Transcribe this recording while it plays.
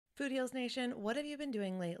Food Heals Nation, what have you been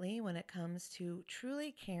doing lately when it comes to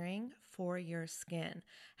truly caring for your skin?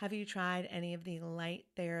 Have you tried any of the light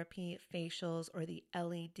therapy facials or the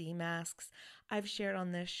LED masks? I've shared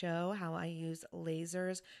on this show how I use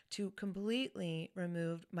lasers to completely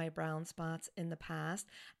remove my brown spots in the past,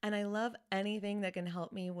 and I love anything that can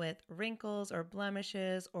help me with wrinkles or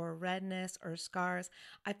blemishes or redness or scars.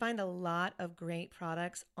 I find a lot of great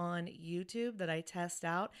products on YouTube that I test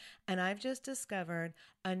out, and I've just discovered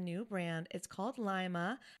a new brand. It's called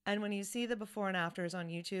Lima. And when you see the before and afters on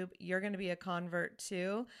YouTube, you're going to be a convert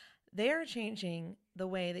too. They are changing the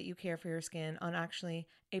way that you care for your skin on actually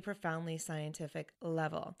a profoundly scientific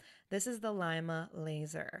level. This is the Lima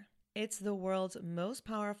laser. It's the world's most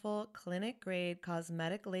powerful clinic-grade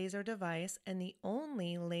cosmetic laser device and the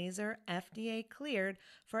only laser FDA cleared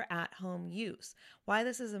for at-home use. Why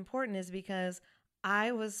this is important is because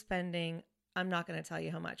I was spending, I'm not going to tell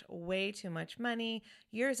you how much, way too much money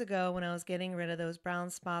years ago when I was getting rid of those brown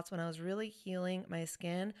spots, when I was really healing my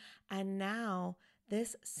skin. And now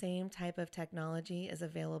this same type of technology is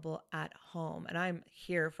available at home, and I'm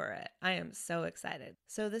here for it. I am so excited.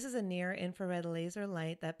 So this is a near-infrared laser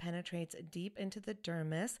light that penetrates deep into the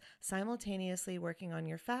dermis, simultaneously working on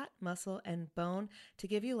your fat, muscle, and bone to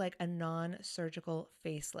give you like a non-surgical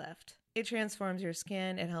facelift. It transforms your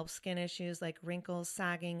skin. It helps skin issues like wrinkles,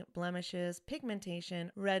 sagging, blemishes,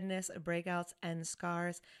 pigmentation, redness, breakouts, and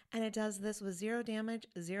scars. And it does this with zero damage,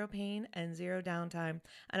 zero pain, and zero downtime.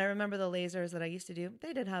 And I remember the lasers that I used to do,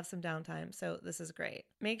 they did have some downtime, so this is great.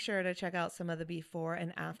 Make sure to check out some of the before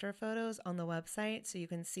and after photos on the website so you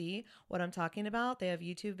can see what I'm talking about. They have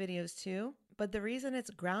YouTube videos too. But the reason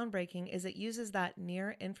it's groundbreaking is it uses that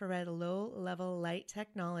near-infrared low-level light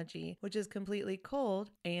technology, which is completely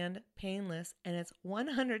cold and painless, and it's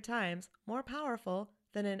 100 times more powerful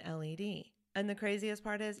than an LED. And the craziest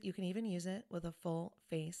part is you can even use it with a full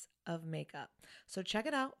face of makeup. So check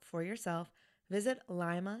it out for yourself. Visit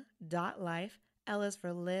lima.life. L is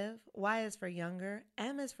for live, Y is for younger,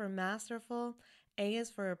 M is for masterful, A is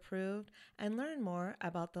for approved, and learn more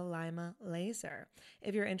about the Lima laser.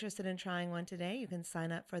 If you're interested in trying one today, you can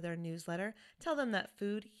sign up for their newsletter. Tell them that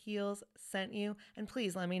Food Heals sent you, and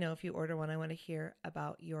please let me know if you order one. I want to hear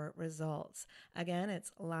about your results. Again,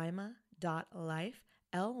 it's lima.life,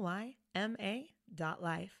 Lyma.life.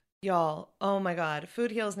 Y'all, oh my God,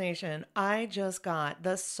 Food Heals Nation, I just got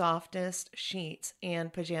the softest sheets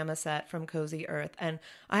and pajama set from Cozy Earth, and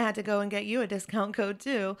I had to go and get you a discount code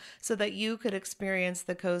too so that you could experience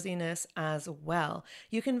the coziness as well.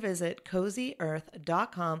 You can visit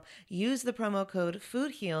CozyEarth.com, use the promo code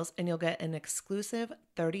FoodHeals, and you'll get an exclusive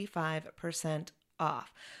 35%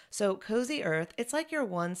 off. So Cozy Earth, it's like your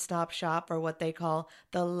one-stop shop for what they call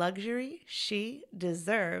the luxury she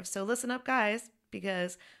deserves. So listen up, guys,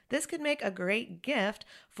 because this could make a great gift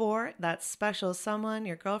for that special someone,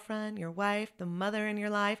 your girlfriend, your wife, the mother in your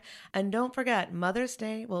life. And don't forget, Mother's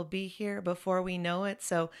Day will be here before we know it.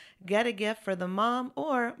 So get a gift for the mom,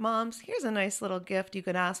 or moms, here's a nice little gift you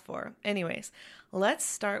could ask for. Anyways, let's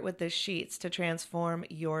start with the sheets to transform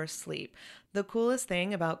your sleep. The coolest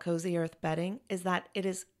thing about Cozy Earth bedding is that it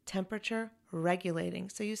is temperature regulating,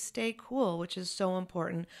 so you stay cool, which is so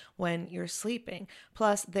important when you're sleeping.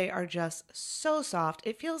 Plus, they are just so soft.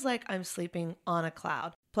 It feels like I'm sleeping on a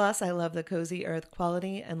cloud. Plus, I love the Cozy Earth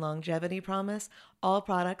quality and longevity promise. All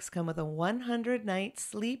products come with a 100-night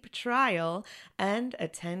sleep trial and a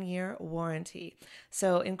 10-year warranty.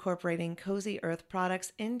 So incorporating Cozy Earth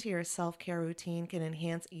products into your self-care routine can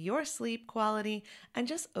enhance your sleep quality and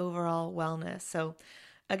just overall wellness. So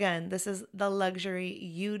again, this is the luxury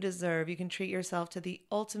you deserve. You can treat yourself to the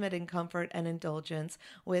ultimate in comfort and indulgence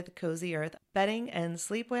with Cozy Earth bedding and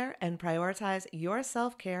sleepwear, and prioritize your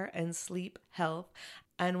self-care and sleep health.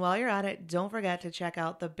 And while you're at it, don't forget to check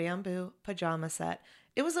out the bamboo pajama set.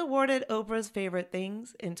 It was awarded Oprah's Favorite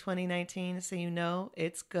Things in 2019, so you know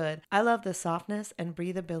it's good. I love the softness and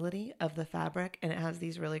breathability of the fabric, and it has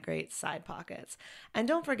these really great side pockets. And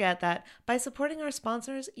don't forget that by supporting our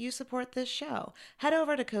sponsors, you support this show. Head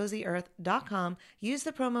over to CozyEarth.com, use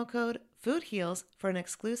the promo code FoodHeals for an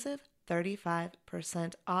exclusive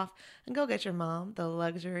 35% off, and go get your mom the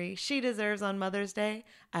luxury she deserves on Mother's Day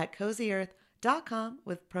at CozyEarth.com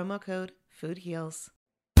with promo code FoodHeals.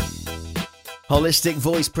 Holistic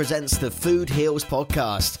Voice presents the Food Heals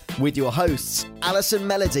podcast with your hosts, Alison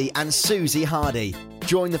Melody and Susie Hardy.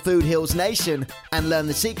 Join the Food Heals Nation and learn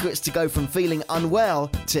the secrets to go from feeling unwell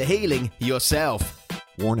to healing yourself.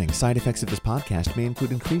 Warning, side effects of this podcast may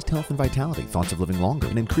include increased health and vitality, thoughts of living longer,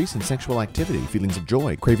 an increase in sexual activity, feelings of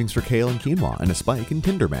joy, cravings for kale and quinoa, and a spike in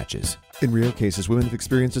Tinder matches. In rare cases, women have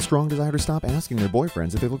experienced a strong desire to stop asking their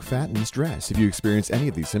boyfriends if they look fat and in stress. If you experience any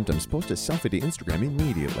of these symptoms, post a selfie to Instagram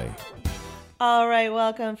immediately. All right,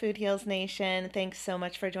 welcome, Food Heals Nation. Thanks so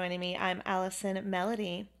much for joining me. I'm Allison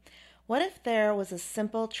Melody. What if there was a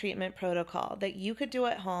simple treatment protocol that you could do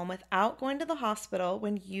at home without going to the hospital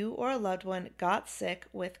when you or a loved one got sick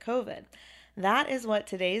with COVID? That is what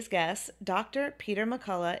today's guest, Dr. Peter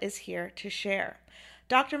McCullough, is here to share.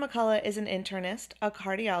 Dr. McCullough is an internist, a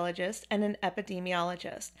cardiologist, and an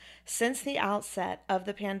epidemiologist. Since the outset of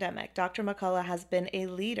the pandemic, Dr. McCullough has been a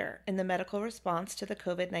leader in the medical response to the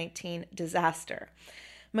COVID-19 disaster.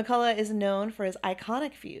 McCullough is known for his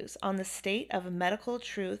iconic views on the state of medical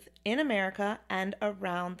truth in America and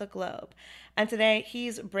around the globe. And today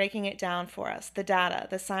he's breaking it down for us, the data,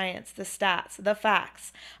 the science, the stats, the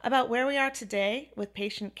facts about where we are today with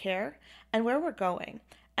patient care and where we're going.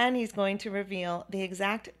 And he's going to reveal the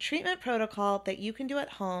exact treatment protocol that you can do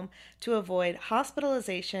at home to avoid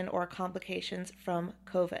hospitalization or complications from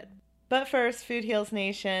COVID. But first, Food Heals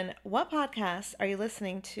Nation, what podcasts are you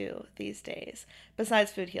listening to these days?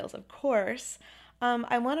 Besides Food Heals, of course,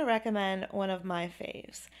 I want to recommend one of my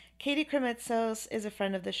faves. Katie Krimitsos is a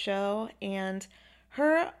friend of the show, and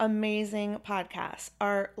her amazing podcasts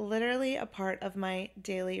are literally a part of my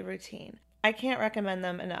daily routine. I can't recommend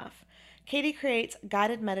them enough. Katie creates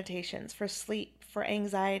guided meditations for sleep, for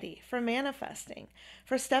anxiety, for manifesting,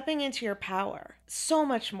 for stepping into your power, so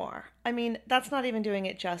much more. I mean, that's not even doing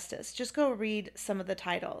it justice. Just go read some of the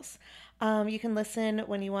titles. You can listen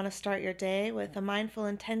when you want to start your day with a mindful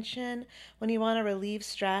intention, when you want to relieve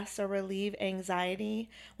stress or relieve anxiety,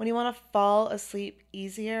 when you want to fall asleep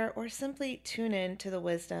easier, or simply tune in to the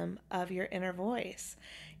wisdom of your inner voice.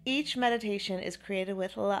 Each meditation is created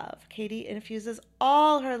with love. Katie infuses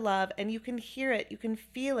all her love, and you can hear it, you can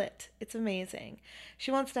feel it. It's amazing. She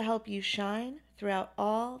wants to help you shine throughout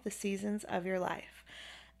all the seasons of your life.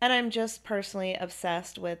 And I'm just personally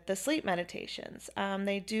obsessed with the sleep meditations.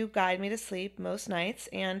 They do guide me to sleep most nights,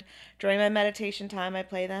 and during my meditation time, I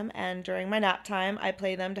play them, and during my nap time, I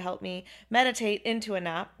play them to help me meditate into a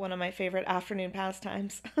nap, one of my favorite afternoon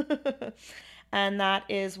pastimes. And that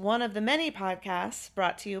is one of the many podcasts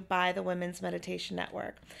brought to you by the Women's Meditation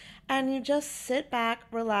Network. And you just sit back,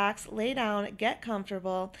 relax, lay down, get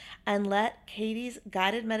comfortable, and let Katie's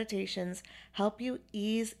guided meditations help you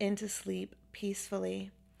ease into sleep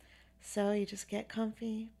peacefully. So you just get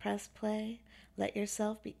comfy, press play, let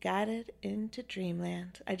yourself be guided into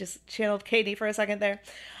dreamland. I just channeled Katie for a second there.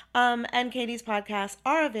 And Katie's podcasts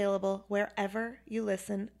are available wherever you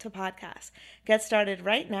listen to podcasts. Get started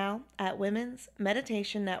right now at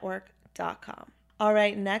womensmeditationnetwork.com. All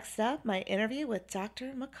right, next up, my interview with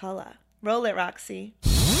Dr. McCullough. Roll it, Roxy.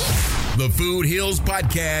 The Food Heals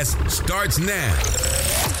Podcast starts now.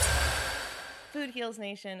 Food Heals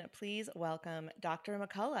Nation, please welcome Dr.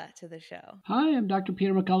 McCullough to the show. Hi, I'm Dr.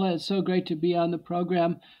 Peter McCullough. It's so great to be on the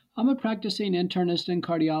program. I'm a practicing internist and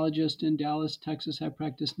cardiologist in Dallas, Texas. I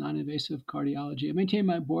practice non-invasive cardiology. I maintain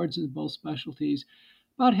my boards in both specialties.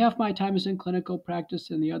 About half my time is in clinical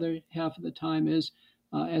practice, and the other half of the time is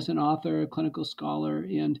as an author, a clinical scholar.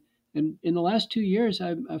 And in the last 2 years,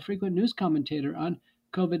 I'm a frequent news commentator on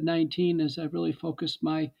COVID-19 as I've really focused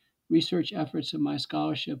my research efforts and my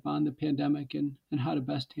scholarship on the pandemic and how to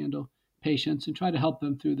best handle patients and try to help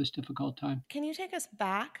them through this difficult time. Can you take us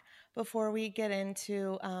back before we get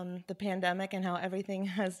into the pandemic and how everything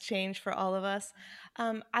has changed for all of us?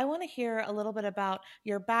 I want to hear a little bit about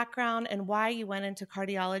your background and why you went into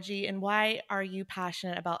cardiology and why are you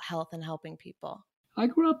passionate about health and helping people? I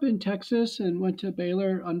grew up in Texas and went to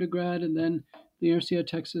Baylor undergrad and then the University of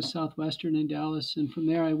Texas Southwestern in Dallas. And from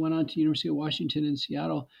there, I went on to University of Washington in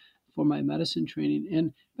Seattle for my medicine training.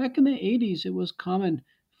 And back in the 80s, it was common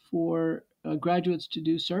for graduates to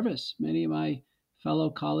do service. Many of my fellow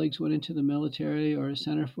colleagues went into the military or a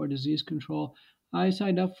Center for Disease Control. I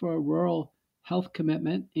signed up for a rural health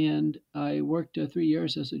commitment, and I worked 3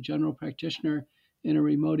 years as a general practitioner in a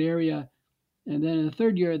remote area. And then in the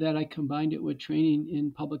third year of that, I combined it with training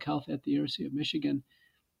in public health at the University of Michigan.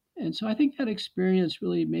 And so I think that experience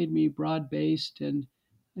really made me broad-based, and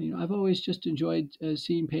I've always just enjoyed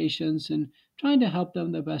seeing patients and trying to help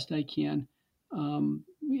them the best I can.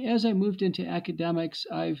 As I moved into academics,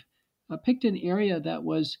 I've picked an area that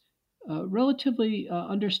was relatively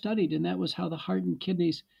understudied, and that was how the heart and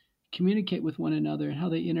kidneys communicate with one another and how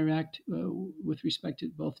they interact with respect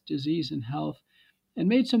to both disease and health, and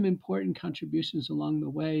made some important contributions along the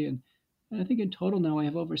way. And I think in total now I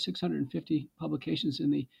have over 650 publications in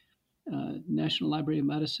the National Library of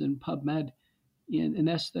Medicine, PubMed, and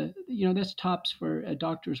that's tops for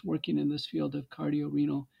doctors working in this field of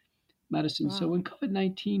cardiorenal medicine. So Wow. when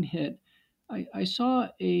COVID-19 hit, I saw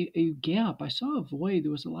a gap. I saw a void.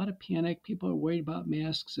 There was a lot of panic. People are worried about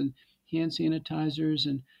masks and hand sanitizers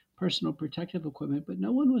and personal protective equipment, but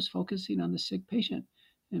no one was focusing on the sick patient.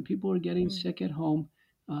 And people were getting Mm. sick at home.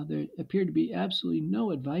 There appeared to be absolutely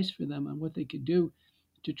no advice for them on what they could do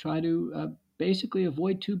to try to basically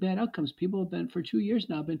avoid two bad outcomes. People have been, for 2 years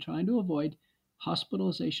now, been trying to avoid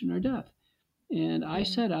hospitalization or death. And I Mhm.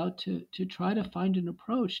 set out to try to find an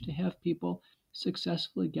approach to have people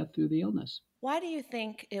successfully get through the illness. Why do you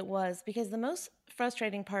think it was? Because the most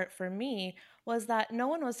frustrating part for me was that no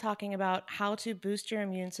one was talking about how to boost your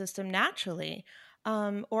immune system naturally,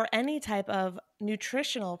 or any type of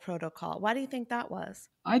nutritional protocol. Why do you think that was?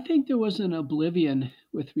 I think there was an oblivion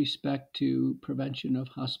with respect to prevention of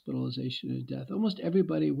hospitalization and death. Almost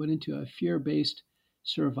everybody went into a fear based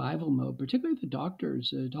survival mode, particularly the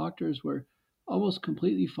doctors. Doctors were almost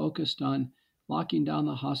completely focused on locking down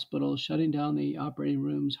the hospitals, shutting down the operating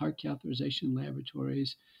rooms, heart catheterization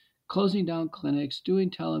laboratories, closing down clinics, doing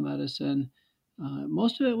telemedicine.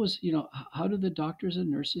 Most of it was, how do the doctors and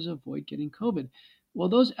nurses avoid getting COVID? Well,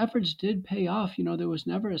 those efforts did pay off. There was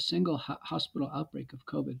never a single hospital outbreak of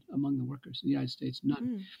COVID among the workers in the United States,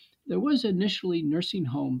 none. Mm. There was initially nursing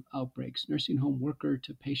home outbreaks, nursing home worker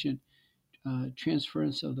to patient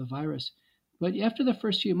transference of the virus. But after the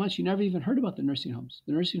first few months, you never even heard about the nursing homes.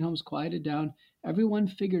 The nursing homes quieted down. Everyone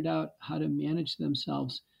figured out how to manage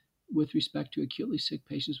themselves with respect to acutely sick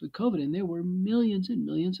patients with COVID. And there were millions and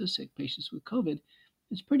millions of sick patients with COVID.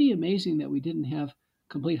 It's pretty amazing that we didn't have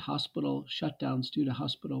complete hospital shutdowns due to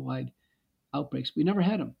hospital wide outbreaks. We never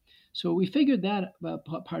had them. So we figured that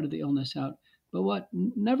part of the illness out. But what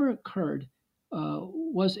never occurred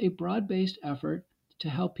was a broad based effort to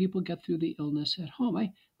help people get through the illness at home.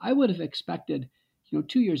 I would have expected,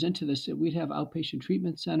 2 years into this, that we'd have outpatient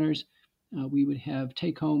treatment centers. We would have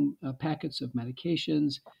take home packets of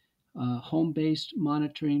medications, home based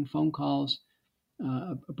monitoring, phone calls,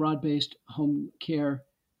 a broad based home care,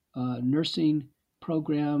 nursing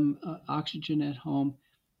program, oxygen at home.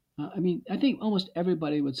 I think almost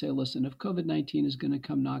everybody would say, listen, if COVID-19 is going to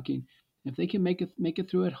come knocking, if they can make it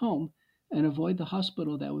through at home and avoid the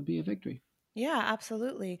hospital, that would be a victory. Yeah,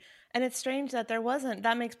 absolutely. And it's strange that there wasn't,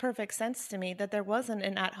 that makes perfect sense to me, that there wasn't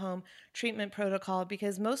an at home treatment protocol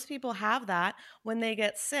because most people have that when they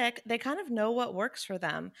get sick. They kind of know what works for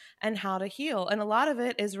them and how to heal. And a lot of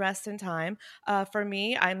it is rest and time. For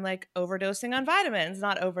me, I'm like overdosing on vitamins,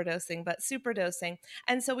 not overdosing, but super dosing.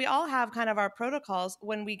 And so we all have kind of our protocols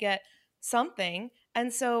when we get something.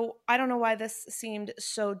 And so I don't know why this seemed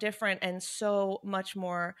so different and so much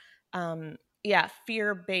more. Yeah,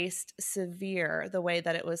 fear based severe, the way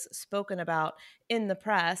that it was spoken about in the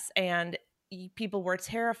press. And people were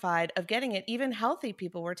terrified of getting it. Even healthy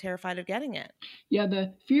people were terrified of getting it. Yeah,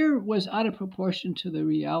 the fear was out of proportion to the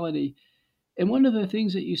reality. And one of the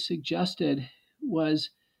things that you suggested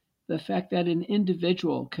was the fact that an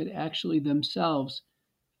individual could actually themselves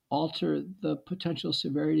alter the potential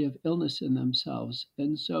severity of illness in themselves.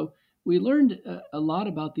 And so we learned a lot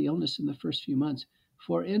about the illness in the first few months.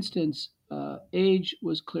 For instance, age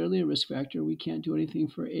was clearly a risk factor. We can't do anything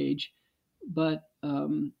for age, but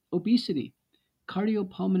obesity,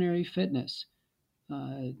 cardiopulmonary fitness,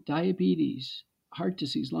 diabetes, heart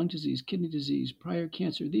disease, lung disease, kidney disease, prior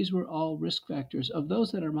cancer, these were all risk factors. Of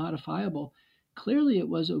those that are modifiable, clearly it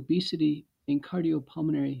was obesity and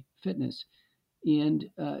cardiopulmonary fitness. And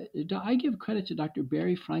I give credit to Dr.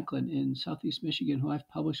 Barry Franklin in Southeast Michigan, who I've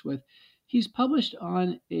published with. He's published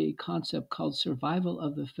on a concept called survival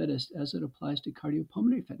of the fittest as it applies to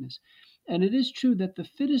cardiopulmonary fitness. And it is true that the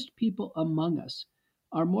fittest people among us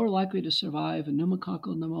are more likely to survive a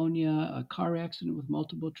pneumococcal pneumonia, a car accident with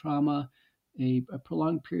multiple trauma, a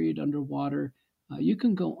prolonged period underwater. You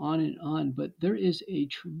can go on, but there is a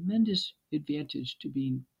tremendous advantage to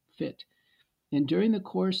being fit. And during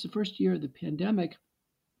the first year of the pandemic,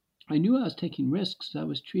 I knew I was taking risks. I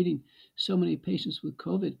was treating so many patients with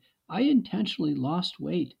COVID. I intentionally lost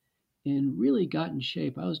weight and really got in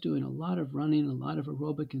shape. I was doing a lot of running, a lot of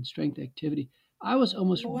aerobic and strength activity. I was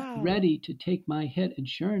almost Wow. ready to take my hit. And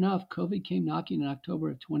sure enough, COVID came knocking in October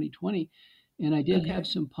of 2020. And I did have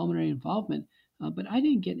Okay. some pulmonary involvement, but I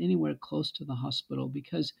didn't get anywhere close to the hospital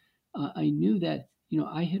because I knew that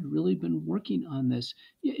I had really been working on this.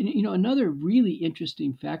 Another really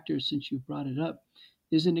interesting factor, since you brought it up,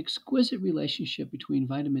 is an exquisite relationship between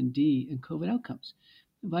vitamin D and COVID outcomes.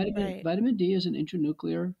 Right. Vitamin D is an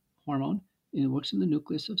intranuclear hormone, and it works in the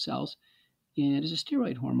nucleus of cells, and it is a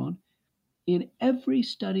steroid hormone. in every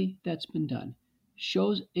study that's been done,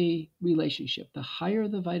 shows a relationship. The higher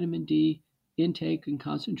the vitamin D intake and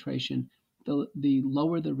concentration, the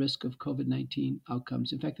lower the risk of COVID-19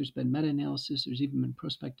 outcomes. In fact, there's been meta-analysis, there's even been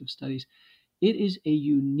prospective studies. It is a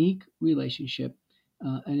unique relationship.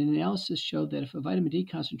 An analysis showed that if a vitamin D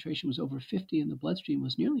concentration was over 50 in the bloodstream, it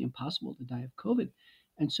was nearly impossible to die of COVID.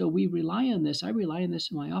 And so we rely on this. I rely on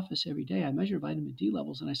this in my office every day. I measure vitamin D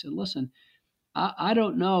levels, and I said, listen, I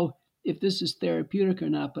don't know if this is therapeutic or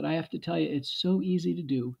not, but I have to tell you, it's so easy to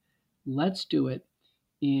do. Let's do it.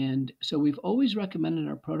 And so we've always recommended in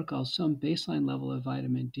our protocol some baseline level of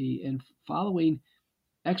vitamin D, and following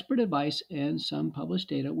expert advice and some published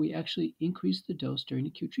data, we actually increased the dose during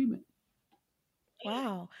acute treatment.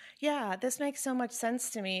 Wow. Yeah, this makes so much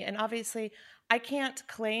sense to me. And obviously, I can't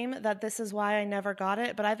claim that this is why I never got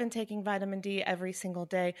it, but I've been taking vitamin D every single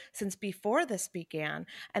day since before this began.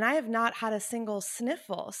 And I have not had a single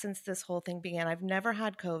sniffle since this whole thing began. I've never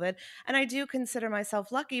had COVID. And I do consider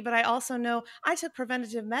myself lucky, but I also know I took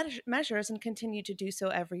preventative measures and continue to do so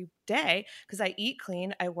every day because I eat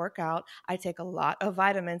clean, I work out, I take a lot of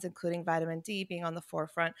vitamins, including vitamin D being on the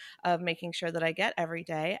forefront of making sure that I get every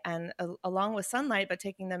day, and along with sunlight, but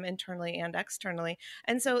taking them internally and externally.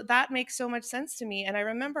 And so that makes so much sense to me. And I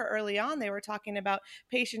remember early on, they were talking about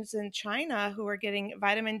patients in China who were getting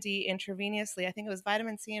vitamin D intravenously. I think it was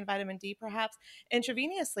vitamin C and vitamin D, perhaps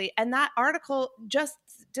intravenously. And that article just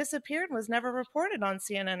disappeared, was never reported on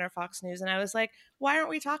CNN or Fox News. And I was like, why aren't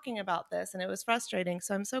we talking about this? And it was frustrating.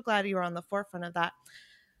 So I'm so glad you were on the forefront of that.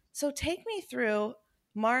 So take me through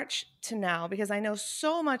March to now, because I know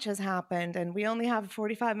so much has happened and we only have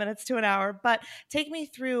 45 minutes to an hour, but take me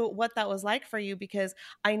through what that was like for you, because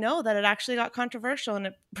I know that it actually got controversial,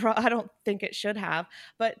 and I don't think it should have,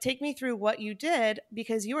 but take me through what you did,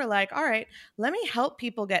 because you were like, all right, let me help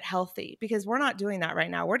people get healthy, because we're not doing that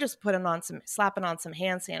right now. We're just slapping on some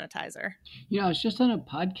hand sanitizer. I was just on a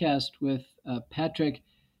podcast with Patrick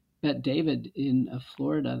Bet-David in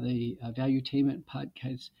Florida, the Valuetainment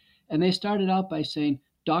podcast. And they started out by saying,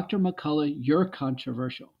 Dr. McCullough, you're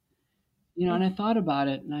controversial. And I thought about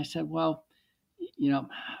it and I said, well,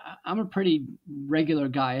 I'm a pretty regular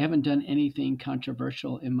guy. I haven't done anything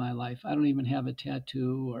controversial in my life. I don't even have a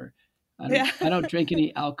tattoo, or I don't drink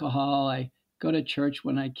any alcohol. I go to church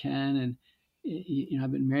when I can. And,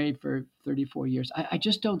 I've been married for 34 years. I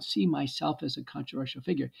just don't see myself as a controversial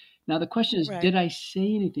figure. Now, the question is, right, did I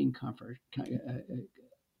say anything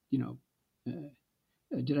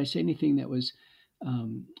did I say anything that was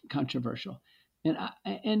controversial?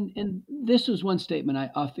 And this was one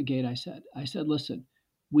statement off the gate I said. I said, listen,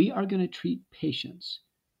 we are going to treat patients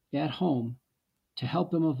at home to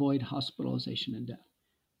help them avoid hospitalization and death.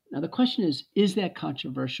 Now, the question is that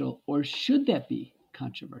controversial, or should that be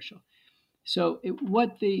controversial? So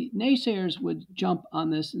what the naysayers would jump on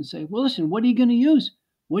this and say, well, listen, what are you going to use?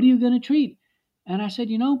 What are you going to treat? And I said,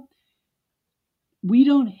 we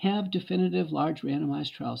don't have definitive large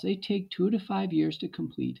randomized trials. They take 2 to 5 years to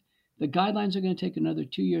complete. The guidelines are going to take another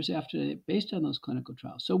 2 years after that, based on those clinical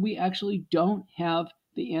trials. So we actually don't have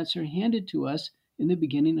the answer handed to us in the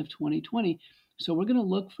beginning of 2020. So we're going to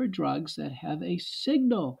look for drugs that have a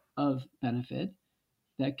signal of benefit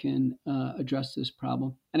that can address this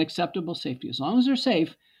problem, and acceptable safety. As long as they're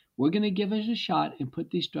safe, we're going to give it a shot and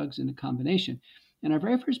put these drugs into combination. And our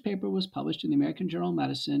very first paper was published in the American Journal of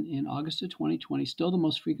Medicine in August of 2020, still the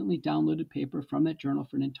most frequently downloaded paper from that journal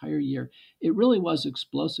for an entire year. It really was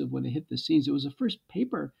explosive when it hit the scenes. It was the first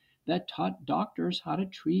paper that taught doctors how to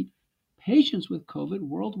treat patients with COVID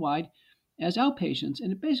worldwide as outpatients.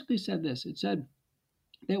 And it basically said this. It said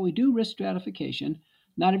that we do risk stratification.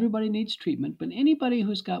 Not everybody needs treatment, but anybody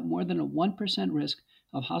who's got more than a 1% risk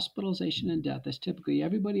of hospitalization and death, that's typically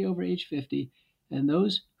everybody over age 50, and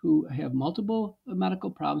those who have multiple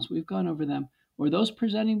medical problems, we've gone over them, or those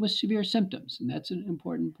presenting with severe symptoms, and that's an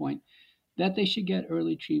important point, that they should get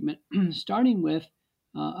early treatment, starting with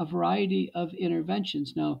a variety of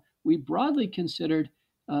interventions. Now, we broadly considered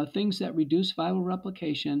things that reduce viral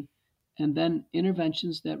replication, and then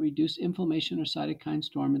interventions that reduce inflammation or cytokine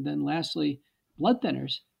storm, and then lastly, blood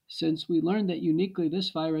thinners, since we learned that uniquely this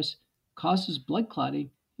virus causes blood clotting.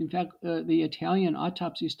 In fact, the Italian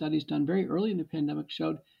autopsy studies done very early in the pandemic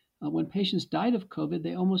showed when patients died of COVID,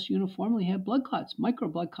 they almost uniformly had blood clots, micro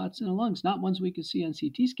blood clots in the lungs, not ones we could see on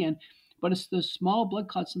CT scan, but it's the small blood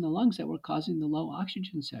clots in the lungs that were causing the low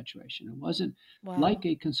oxygen saturation. It wasn't like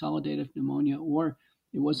a consolidative pneumonia, or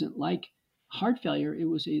it wasn't like heart failure. It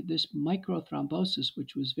was this microthrombosis,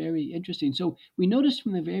 which was very interesting. So we noticed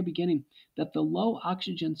from the very beginning that the low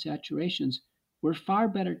oxygen saturations were far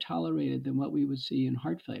better tolerated than what we would see in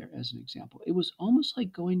heart failure, as an example. It was almost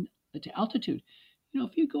like going to altitude.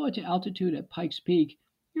 If you go to altitude at Pikes Peak,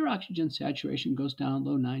 your oxygen saturation goes down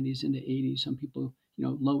low 90s into 80s. Some people,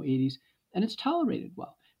 low 80s, and it's tolerated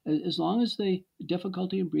well. As long as the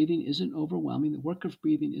difficulty in breathing isn't overwhelming, the work of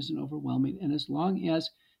breathing isn't overwhelming, and as long as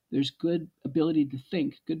there's good ability to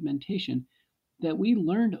think, good mentation, that we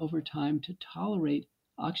learned over time to tolerate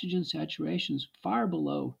oxygen saturations far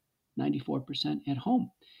below 94% at home.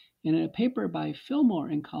 And in a paper by Fillmore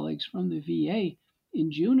and colleagues from the VA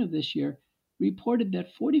in June of this year, reported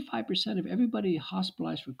that 45% of everybody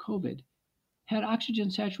hospitalized for COVID had oxygen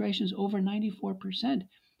saturations over 94%.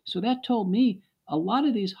 So that told me a lot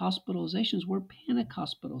of these hospitalizations were panic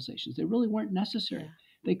hospitalizations. They really weren't necessary. Yeah.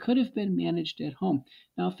 They could have been managed at home.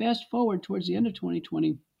 Now, fast forward towards the end of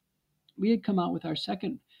 2020, we had come out with our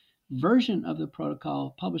second version of the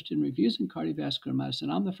protocol published in Reviews in Cardiovascular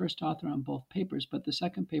Medicine. I'm the first author on both papers, but the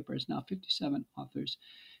second paper is now 57 authors.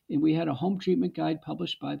 And we had a home treatment guide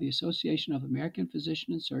published by the Association of American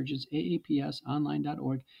Physicians and Surgeons,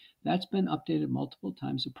 AAPSonline.org. That's been updated multiple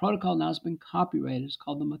times. The protocol now has been copyrighted. It's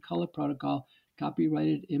called the McCullough Protocol,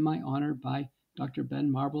 copyrighted in my honor by Dr.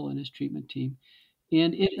 Ben Marble and his treatment team.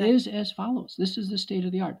 And it is as follows. This is the state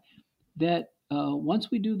of the art. That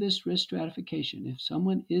once we do this risk stratification, if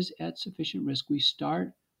someone is at sufficient risk, we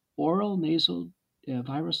start oral nasal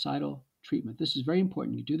virucidal treatment. This is very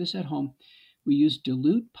important. You do this at home. We use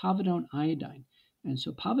dilute povidone iodine. And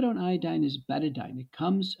so povidone iodine is betadine. It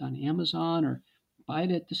comes on Amazon or buy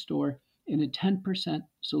it at the store in a 10%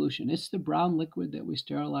 solution. It's the brown liquid that we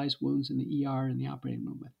sterilize wounds in the ER and the operating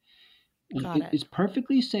room with. It's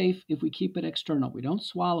perfectly safe if we keep it external. We don't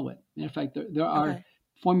swallow it. Matter of fact, there are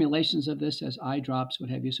formulations of this as eye drops,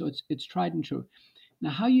 what have you. So it's tried and true.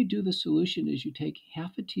 Now, how you do the solution is you take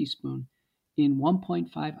half a teaspoon in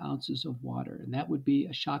 1.5 ounces of water, and that would be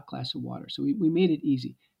a shot glass of water. So we made it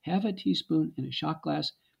easy. Half a teaspoon in a shot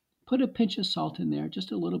glass. Put a pinch of salt in there,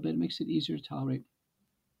 just a little bit. It makes it easier to tolerate.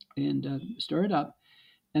 And stir it up.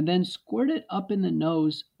 And then squirt it up in the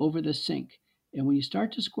nose over the sink. And when you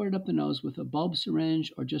start to squirt it up the nose with a bulb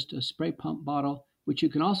syringe or just a spray pump bottle, which you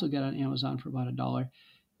can also get on Amazon for about $1,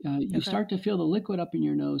 you start to feel the liquid up in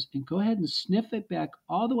your nose, and go ahead and sniff it back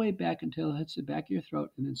all the way back until it hits the back of your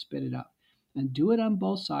throat, and then spit it out. And do it on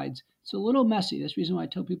both sides. It's a little messy. That's the reason why I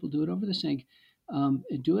tell people do it over the sink. And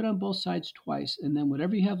do it on both sides twice. And then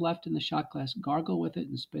whatever you have left in the shot glass, gargle with it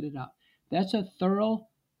and spit it out. That's a thorough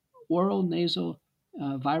oral nasal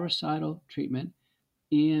virucidal treatment.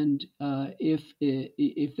 And if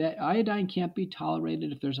that iodine can't be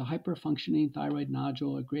tolerated, if there's a hyperfunctioning thyroid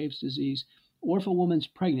nodule or Graves' disease, or if a woman's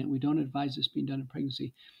pregnant, we don't advise this being done in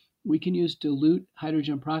pregnancy, we can use dilute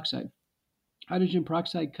hydrogen peroxide. Hydrogen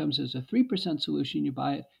peroxide comes as a 3% solution. You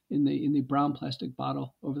buy it in the brown plastic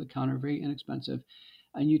bottle over the counter, very inexpensive.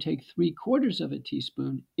 And you take 3/4 of a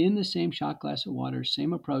teaspoon in the same shot glass of water,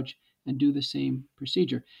 same approach, and do the same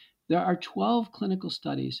procedure. There are 12 clinical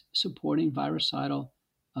studies supporting virucidal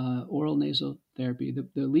oral nasal therapy.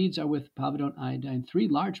 The leads are with povidone iodine, 3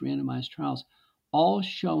 large randomized trials, all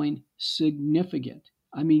showing significant,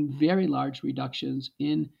 I mean very large reductions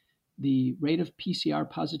in the rate of PCR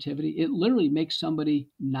positivity. It literally makes somebody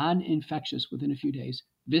non-infectious within a few days.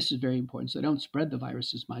 This is very important, so they don't spread the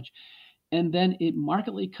virus as much. And then it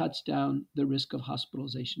markedly cuts down the risk of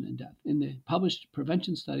hospitalization and death. In the published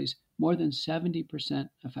prevention studies, more than 70%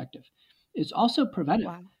 effective. It's also preventive.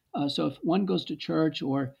 Wow. So if one goes to church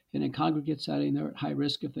or in a congregate setting, they're at high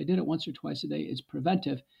risk. If they did it once or twice a day, it's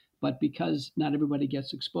preventive. But because not everybody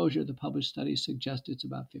gets exposure, the published studies suggest it's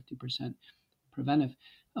about 50% preventive.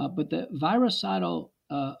 But the virucidal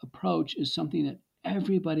approach is something that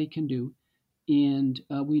everybody can do. And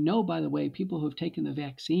we know, by the way, people who have taken the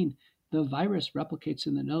vaccine, the virus replicates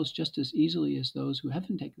in the nose just as easily as those who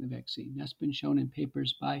haven't taken the vaccine. That's been shown in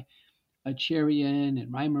papers by Cherian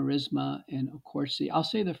and Reimerisma. And of course, I'll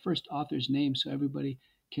say the first author's name so everybody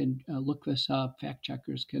can look this up. Fact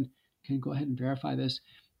checkers can go ahead and verify this.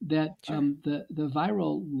 That the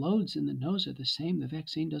viral loads in the nose are the same. The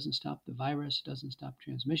vaccine doesn't stop the virus, doesn't stop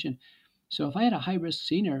transmission. So if I had a high-risk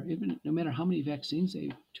senior, even no matter how many vaccines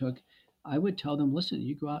they took, I would tell them, listen,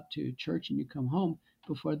 you go out to church and you come home,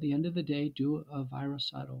 before the end of the day, do a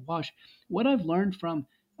virucidal wash. What I've learned from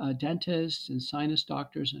dentists and sinus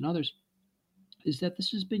doctors and others is that this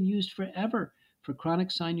has been used forever for chronic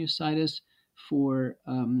sinusitis, for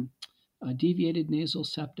deviated nasal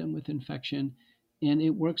septum with infection, and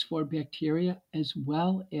it works for bacteria as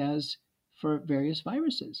well as for various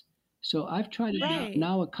viruses. So I've tried it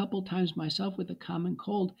now a couple times myself with a common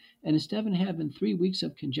cold, and instead of having 3 weeks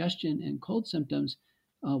of congestion and cold symptoms,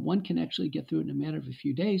 one can actually get through it in a matter of a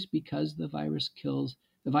few days because the virus kills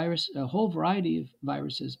the virus, a whole variety of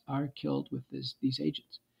viruses are killed with these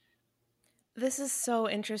agents. This is so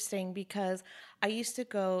interesting because I used to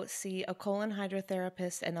go see a colon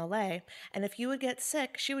hydrotherapist in LA, and if you would get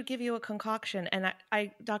sick, she would give you a concoction. And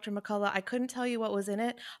Dr. McCullough, I couldn't tell you what was in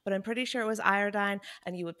it, but I'm pretty sure it was iodine.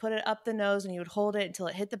 And you would put it up the nose and you would hold it until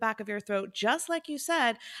it hit the back of your throat, just like you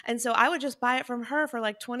said. And so I would just buy it from her for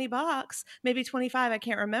like $20, maybe 25, I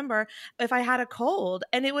can't remember, if I had a cold,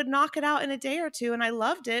 and it would knock it out in a day or two. And I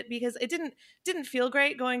loved it because it didn't feel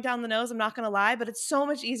great going down the nose, I'm not going to lie, but it's so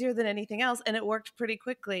much easier than anything else, and it worked pretty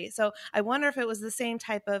quickly. So I wonder if it was the same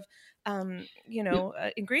type of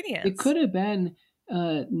ingredients. It could have been.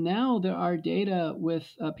 Now there are data with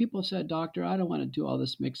people said, doctor, I don't want to do all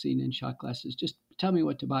this mixing in shot glasses, just tell me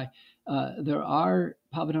what to buy. There are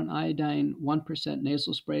povidone iodine 1%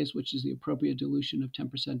 nasal sprays, which is the appropriate dilution of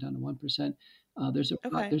 10% down to 1%.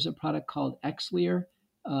 There's a product called Xlear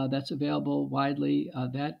that's available widely.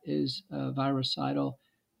 That is virucidal.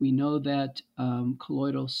 We know that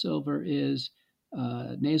colloidal silver is,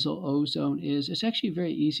 nasal ozone is. It's actually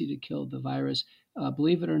very easy to kill the virus.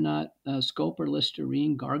 Believe it or not, scope or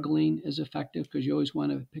Listerine gargling is effective because you always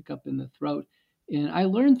want to pick up in the throat. And I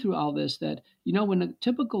learned through all this that, when a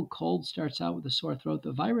typical cold starts out with a sore throat,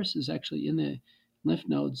 the virus is actually in the lymph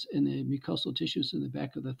nodes and the mucosal tissues in the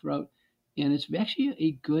back of the throat. And it's actually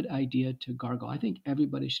a good idea to gargle. I think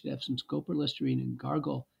everybody should have some scope or Listerine and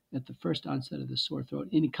gargle at the first onset of the sore throat,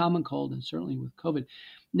 in common cold, and certainly with COVID.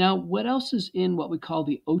 Now, what else is in what we call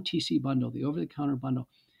the OTC bundle, the over-the-counter bundle?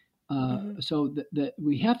 So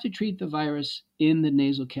we have to treat the virus in the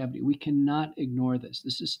nasal cavity. We cannot ignore this.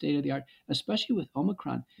 This is state of the art, especially with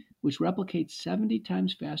Omicron, which replicates 70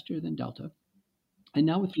 times faster than Delta. And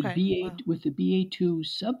now with the BA2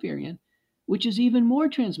 subvariant, which is even more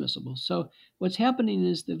transmissible. So what's happening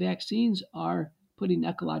is the vaccines are putting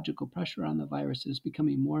ecological pressure on the virus. It's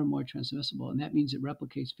becoming more and more transmissible, and that means it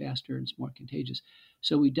replicates faster and it's more contagious.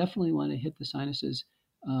 So we definitely want to hit the sinuses,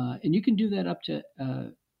 and you can do that up to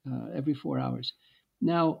every 4 hours.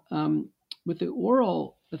 Now, with the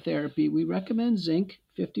oral therapy, we recommend zinc,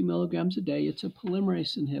 50 milligrams a day. It's a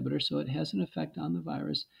polymerase inhibitor, so it has an effect on the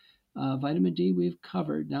virus. Vitamin D we've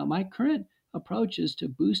covered. Now, my current approach is to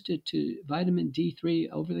boost it to vitamin D3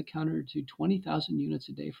 over the counter to 20,000 units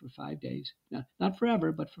a day for 5 days. Now, not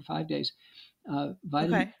forever, but for 5 days.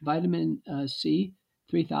 Vitamin C,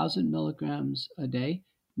 3,000 milligrams a day.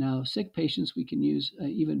 Now, sick patients, we can use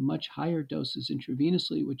even much higher doses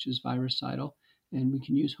intravenously, which is virucidal, and we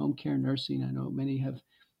can use home care nursing. I know many have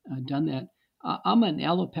done that. I'm an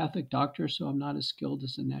allopathic doctor, so I'm not as skilled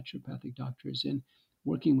as a naturopathic doctor is in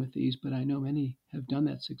working with these, but I know many have done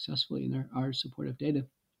that successfully, and there are supportive data.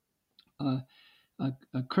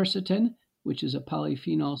 Quercetin, which is a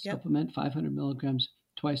polyphenol supplement, 500 milligrams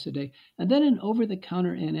twice a day. And then an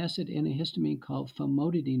over-the-counter antacid antihistamine called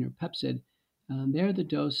famotidine or Pepcid. There the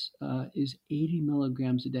dose is 80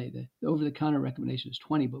 milligrams a day. The over-the-counter recommendation is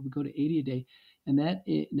 20, but we go to 80 a day. And that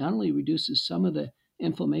not only reduces some of the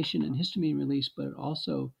inflammation and histamine release, but it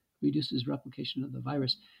also reduces replication of the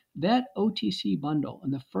virus. That OTC bundle,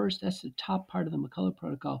 and that's the top part of the McCullough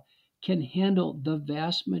protocol, can handle the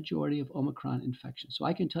vast majority of Omicron infections. So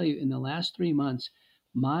I can tell you in the last 3 months,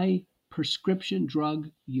 my prescription drug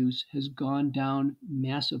use has gone down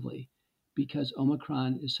massively because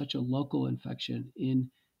Omicron is such a local infection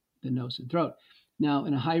in the nose and throat. Now,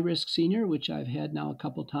 in a high-risk senior, which I've had now a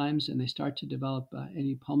couple times, and they start to develop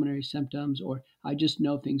any pulmonary symptoms, or I just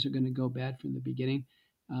know things are going to go bad from the beginning,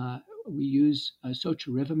 we use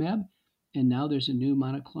sotorivimab, and now there's a new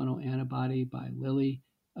monoclonal antibody by Lilly,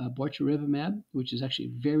 borcherivimab, which is actually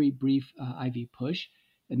a very brief IV push,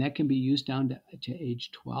 and that can be used down to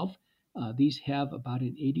age 12. These have about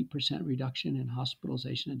an 80% reduction in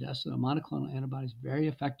hospitalization and death. So the monoclonal antibody is very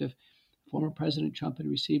effective. Former President Trump had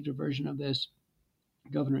received a version of this.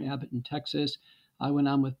 Governor Abbott in Texas. I went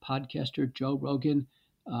on with podcaster Joe Rogan.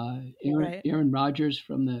 Aaron Rodgers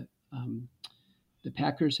from the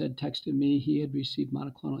Packers had texted me. He had received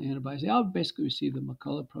monoclonal antibodies. They all basically received the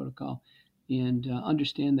McCullough protocol and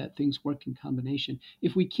understand that things work in combination.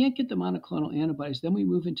 If we can't get the monoclonal antibodies, then we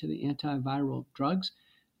move into the antiviral drugs.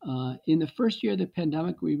 In the first year of the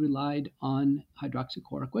pandemic, we relied on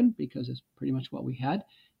hydroxychloroquine because it's pretty much what we had.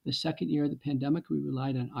 The second year of the pandemic, we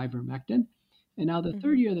relied on ivermectin. And now the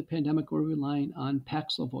third year of the pandemic, we're relying on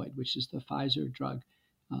Paxlovid, which is the Pfizer drug.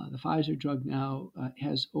 The Pfizer drug now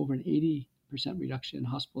has over an 80% reduction in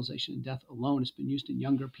hospitalization and death alone. It's been used in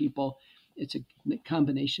younger people. It's a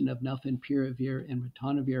combination of nalfenpiravir and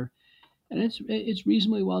ritonavir. And it's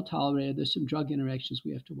reasonably well tolerated. There's some drug interactions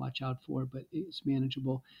we have to watch out for, but it's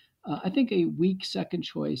manageable. I think a weak second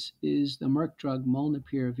choice is the Merck drug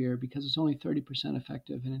molnupiravir because it's only 30%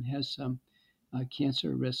 effective and it has some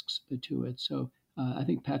cancer risks to it. So I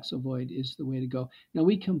think Paxlovid is the way to go. Now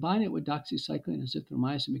we combine it with doxycycline and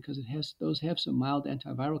azithromycin because those have some mild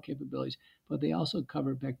antiviral capabilities, but they also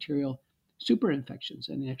cover bacterial superinfections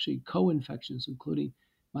and actually co-infections, including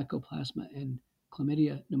mycoplasma and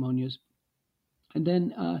chlamydia pneumonias. And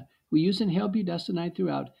then we use inhaled budesonide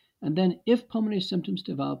throughout. And then if pulmonary symptoms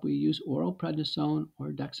develop, we use oral prednisone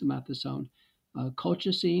or dexamethasone,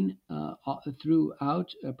 colchicine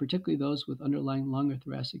throughout, particularly those with underlying lung or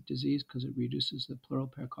thoracic disease because it reduces the pleural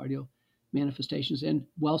pericardial manifestations and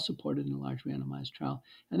well supported in a large randomized trial.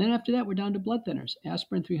 And then after that, we're down to blood thinners.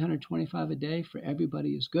 Aspirin 325 a day for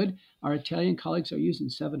everybody is good. Our Italian colleagues are using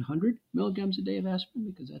 700 milligrams a day of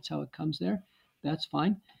aspirin because that's how it comes there. That's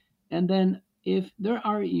fine. And then if there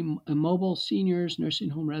are immobile seniors,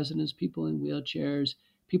 nursing home residents, people in wheelchairs,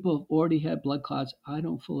 people who've already had blood clots, I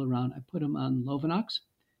don't fool around. I put them on Lovenox,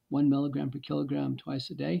 1 milligram per kilogram twice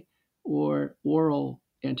a day, or oral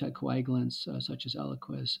anticoagulants such as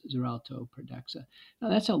Eliquis, Xarelto, Perdexa. Now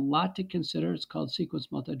that's a lot to consider. It's called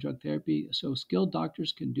sequence multi-drug therapy. So skilled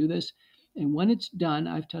doctors can do this. And when it's done,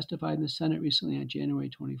 I've testified in the Senate recently on January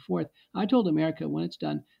 24th. I told America when it's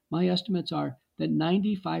done, my estimates are that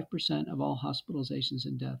 95% of all hospitalizations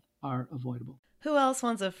and death are avoidable. Who else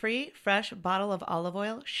wants a free, fresh bottle of olive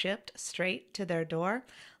oil shipped straight to their door?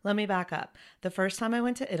 Let me back up. The first time I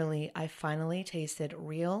went to Italy, I finally tasted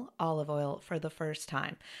real olive oil for the first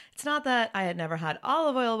time. It's not that I had never had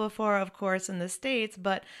olive oil before, of course, in the States,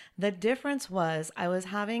 but the difference was I was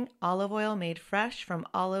having olive oil made fresh from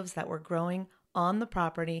olives that were growing on the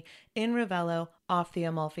property in Ravello off the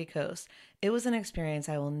Amalfi Coast. It was an experience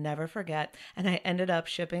I will never forget, and I ended up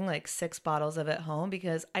shipping like 6 bottles of it home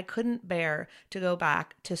because I couldn't bear to go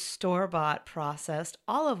back to store-bought processed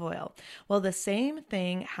olive oil. Well, the same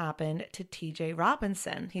thing happened to TJ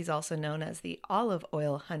Robinson. He's also known as the olive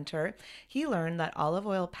oil hunter. He learned that olive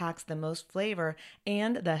oil packs the most flavor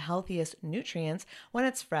and the healthiest nutrients when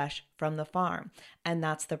it's fresh from the farm. And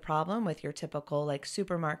that's the problem with your typical like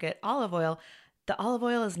supermarket olive oil. The olive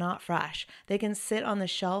oil is not fresh. They can sit on the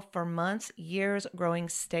shelf for months, years, growing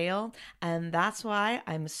stale. And that's why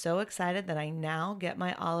I'm so excited that I now get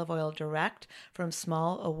my olive oil direct from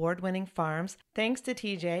small award-winning farms. Thanks to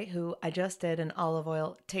TJ, who I just did an olive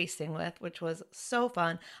oil tasting with, which was so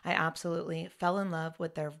fun. I absolutely fell in love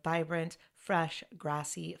with their vibrant, fresh,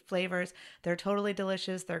 grassy flavors. They're totally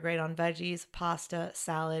delicious. They're great on veggies, pasta,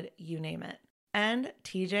 salad, you name it. And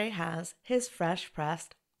TJ has his fresh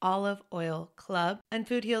pressed olive oil club. And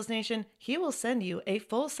Food Heals Nation, he will send you a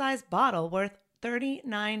full-size bottle worth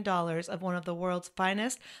 $39 of one of the world's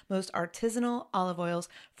finest, most artisanal olive oils,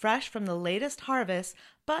 fresh from the latest harvest,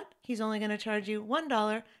 but he's only going to charge you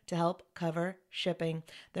 $1 to help cover shipping.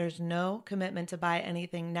 There's no commitment to buy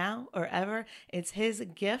anything now or ever. It's his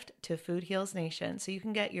gift to Food Heals Nation. So you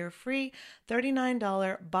can get your free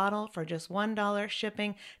 $39 bottle for just $1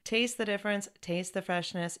 shipping. Taste the difference, taste the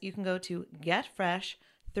freshness. You can go to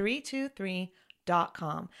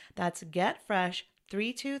getfresh323.com. That's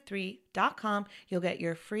getfresh323.com. You'll get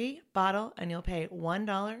your free bottle and you'll pay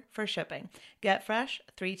 $1 for shipping.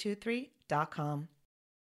 Getfresh323.com.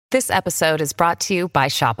 This episode is brought to you by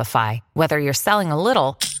Shopify. Whether you're selling a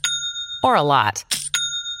little or a lot,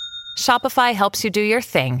 Shopify helps you do your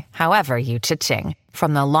thing, however you cha-ching.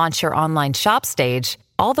 From the launch your online shop stage,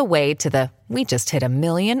 all the way to the we just hit 1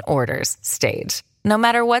 million orders stage. No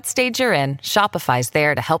matter what stage you're in, Shopify's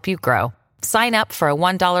there to help you grow. Sign up for a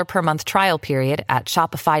 $1 per month trial period at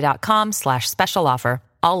shopify.com/special offer,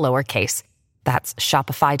 all lowercase. That's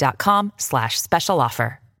shopify.com/special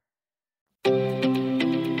offer.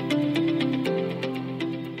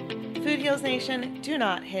 Food Heals Nation, do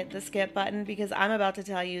not hit the skip button because I'm about to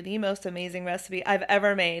tell you the most amazing recipe I've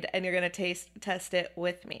ever made and you're going to test it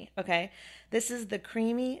with me, okay? This is the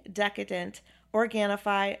creamy, decadent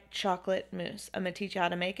Organifi chocolate mousse. I'm going to teach you how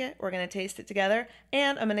to make it. We're going to taste it together,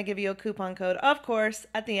 and I'm going to give you a coupon code, of course,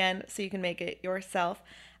 at the end so you can make it yourself.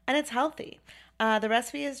 And it's healthy. The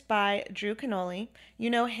recipe is by Drew Canoli. You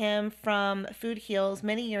know him from Food Heals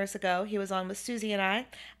many years ago. He was on with Susie and I,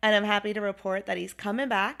 and I'm happy to report that he's coming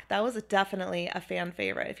back. That was definitely a fan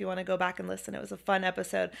favorite. If you want to go back and listen, it was a fun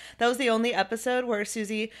episode. That was the only episode where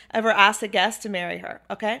Susie ever asked a guest to marry her,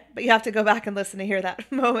 okay? But you have to go back and listen to hear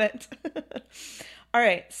that moment. All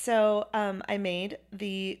right, so I made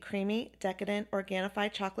the creamy, decadent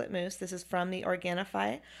Organifi chocolate mousse. This is from the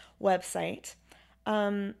Organifi website.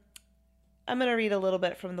 I'm going to read a little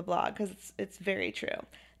bit from the blog because it's very true.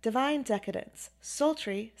 Divine decadence,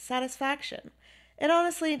 sultry satisfaction. It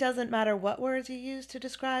honestly doesn't matter what words you use to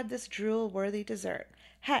describe this drool-worthy dessert.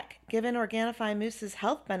 Heck, given Organifi Moose's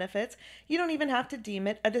health benefits, you don't even have to deem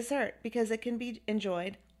it a dessert because it can be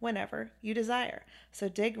enjoyed whenever you desire. So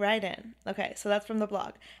dig right in. Okay, so that's from the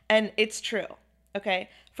blog. And it's true. Okay,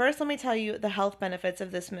 first let me tell you the health benefits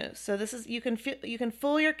of this mousse. So this is, you can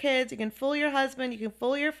fool your kids, you can fool your husband, you can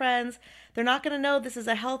fool your friends. They're not going to know this is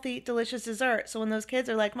a healthy, delicious dessert. So when those kids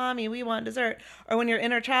are like, "Mommy, we want dessert," or when your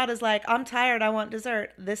inner child is like, "I'm tired, I want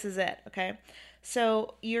dessert," this is it, okay?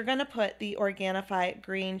 So you're going to put the Organifi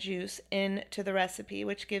green juice into the recipe,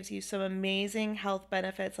 which gives you some amazing health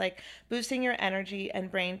benefits like boosting your energy and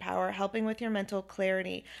brain power, helping with your mental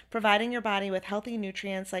clarity, providing your body with healthy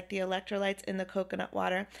nutrients like the electrolytes in the coconut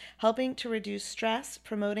water, helping to reduce stress,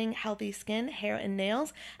 promoting healthy skin, hair, and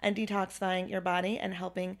nails, and detoxifying your body and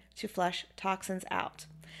helping to flush toxins out.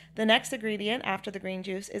 The next ingredient after the green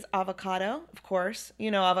juice is avocado. Of course,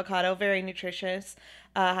 you know avocado, very nutritious,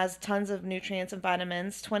 has tons of nutrients and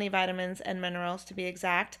vitamins, 20 vitamins and minerals to be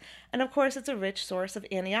exact. And of course, it's a rich source of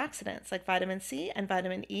antioxidants like vitamin C and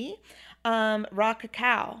vitamin E. Raw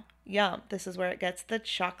cacao, yum. This is where it gets the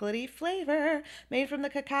chocolatey flavor made from the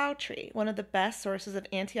cacao tree, one of the best sources of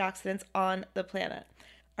antioxidants on the planet.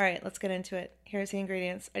 All right, let's get into it. Here's the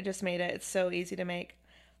ingredients. I just made it. It's so easy to make.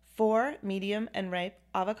 4 medium and ripe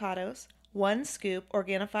avocados, 1 scoop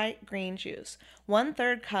Organifi green juice,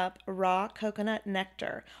 1/3 cup raw coconut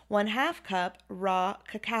nectar, 1/2 cup raw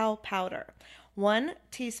cacao powder, 1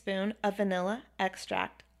 teaspoon of vanilla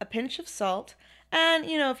extract, a pinch of salt, and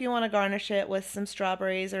if you want to garnish it with some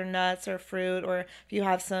strawberries or nuts or fruit, or if you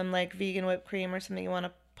have some like vegan whipped cream or something you want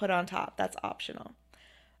to put on top, that's optional.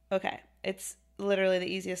 Okay, it's literally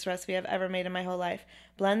the easiest recipe I've ever made in my whole life.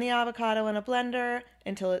 Blend the avocado in a blender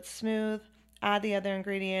until it's smooth. Add the other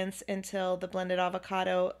ingredients until the blended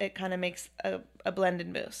avocado, it kind of makes a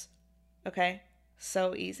blended mousse. Okay?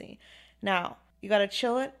 So easy. Now, you got to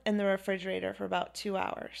chill it in the refrigerator for about 2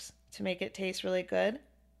 hours to make it taste really good.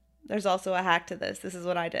 There's also a hack to this. This is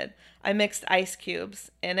what I did. I mixed ice cubes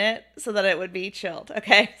in it so that it would be chilled.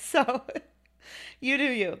 Okay? So, you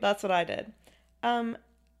do you. That's what I did.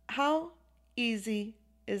 How easy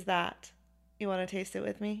is that? You want to taste it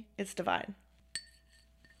with me? It's divine.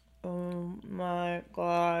 Oh my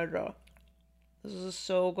God. This is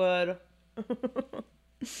so good.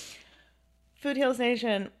 Food Heals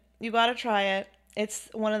Nation, you got to try it. It's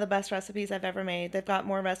one of the best recipes I've ever made. They've got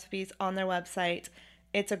more recipes on their website.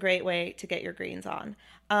 It's a great way to get your greens on.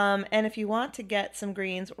 And if you want to get some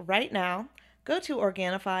greens right now, go to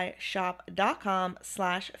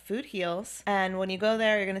OrganifiShop.com/foodheals. And when you go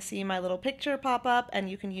there, you're going to see my little picture pop up,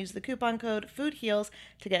 and you can use the coupon code FOODHEALS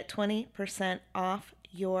to get 20% off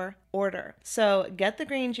your order. So get the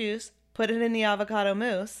green juice, put it in the avocado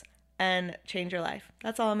mousse, and change your life.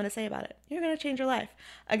 That's all I'm going to say about it. You're going to change your life.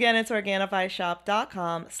 Again, it's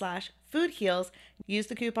OrganifiShop.com/foodheals. Use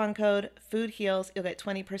the coupon code FOODHEALS. You'll get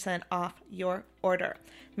 20% off your order.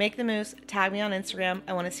 Make the mousse. Tag me on Instagram.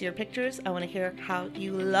 I want to see your pictures. I want to hear how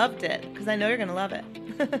you loved it, because I know you're going to love it.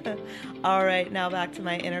 All right, now back to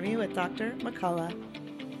my interview with Dr. McCullough.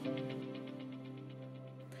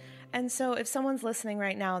 And so if someone's listening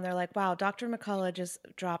right now and they're like, wow, Dr. McCullough just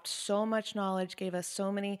dropped so much knowledge, gave us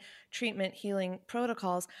so many treatment healing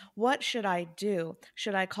protocols, what should I do?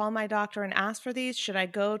 Should I call my doctor and ask for these? Should I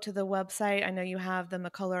go to the website? I know you have the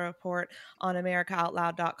McCullough report on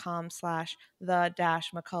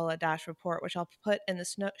americaoutloud.com/the-McCullough-report, which I'll put in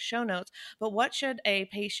the show notes. But what should a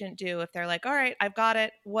patient do if they're like, all right, I've got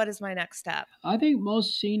it. What is my next step? I think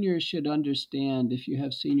most seniors should understand, if you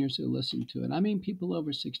have seniors who listen to it. I mean, people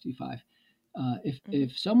over 65.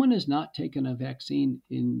 If someone has not taken a vaccine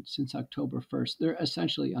since October 1st, they're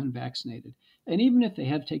essentially unvaccinated. And even if they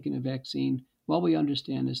have taken a vaccine, what we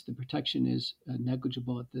understand is the protection is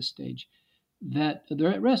negligible at this stage, that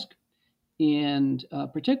they're at risk. And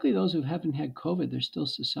particularly those who haven't had COVID, they're still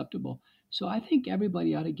susceptible. So I think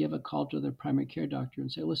everybody ought to give a call to their primary care doctor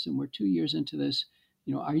and say, listen, we're 2 years into this.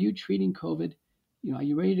 Are you treating COVID? Are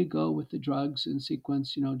you ready to go with the drugs in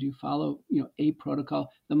sequence? Do you follow, a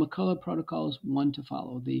protocol? The McCullough protocol is one to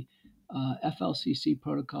follow. The FLCC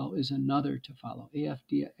protocol is another to follow.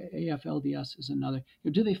 AFLDS is another.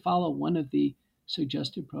 Do they follow one of the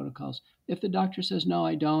suggested protocols? If the doctor says, no,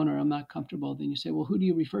 I don't, or I'm not comfortable, then you say, well, who do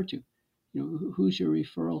you refer to? Who's your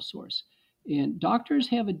referral source? And doctors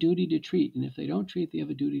have a duty to treat. And if they don't treat, they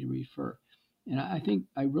have a duty to refer. And I think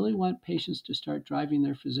I really want patients to start driving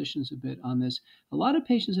their physicians a bit on this. A lot of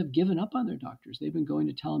patients have given up on their doctors. They've been going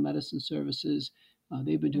to telemedicine services.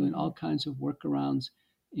 They've been doing all kinds of workarounds.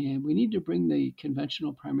 And we need to bring the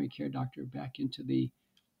conventional primary care doctor back into the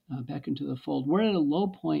fold. We're at a low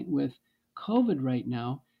point with COVID right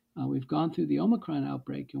now. We've gone through the Omicron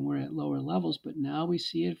outbreak and we're at lower levels, but now we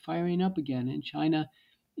see it firing up again in China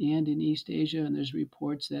and in East Asia. And there's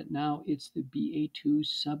reports that now it's the BA2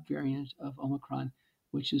 subvariant of Omicron,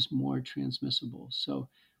 which is more transmissible. So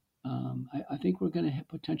I think we're going to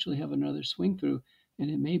potentially have another swing through,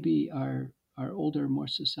 and it may be our older, more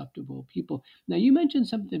susceptible people. Now, you mentioned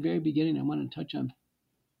something at the very beginning I want to touch on.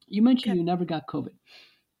 You mentioned you never got COVID.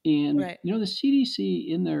 And, Right. the CDC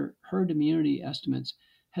in their herd immunity estimates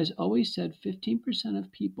has always said 15%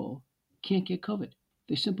 of people can't get COVID.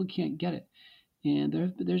 They simply can't get it. And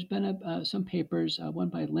there's been some papers, one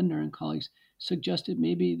by Lindner and colleagues, suggested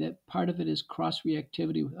maybe that part of it is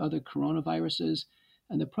cross-reactivity with other coronaviruses.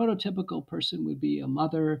 And the prototypical person would be a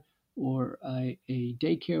mother or a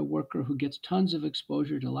daycare worker who gets tons of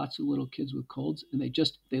exposure to lots of little kids with colds, and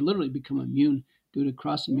they literally become immune due to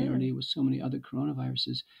cross-immunity with so many other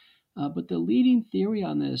coronaviruses. But the leading theory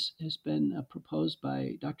on this has been proposed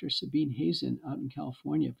by Dr. Sabine Hazen out in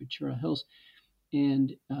California, Ventura Hills.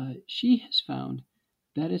 And she has found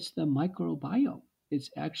that it's the microbiome. It's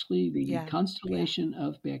actually the constellation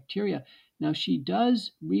of bacteria. Now, she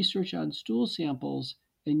does research on stool samples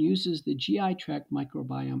and uses the GI tract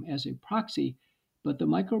microbiome as a proxy, but the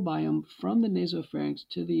microbiome from the nasopharynx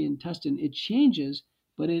to the intestine, it changes,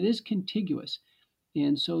 but it is contiguous.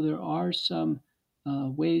 And so there are some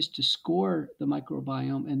ways to score the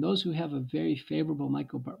microbiome, and those who have a very favorable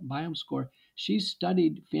microbiome score, she's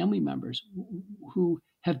studied family members who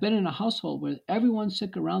have been in a household where everyone's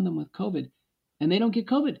sick around them with COVID, and they don't get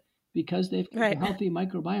COVID because they've got a healthy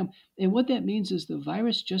microbiome. And what that means is the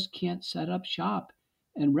virus just can't set up shop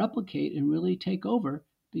and replicate and really take over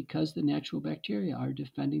because the natural bacteria are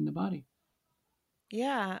defending the body.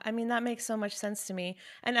 Yeah, I mean, that makes so much sense to me.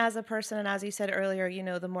 And as a person, and as you said earlier,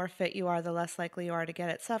 the more fit you are, the less likely you are to get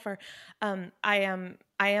it suffer. I am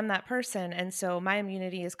that person. And so my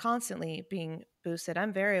immunity is constantly being boosted.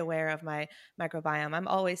 I'm very aware of my microbiome. I'm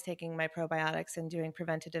always taking my probiotics and doing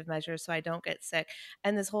preventative measures so I don't get sick.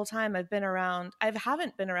 And this whole time I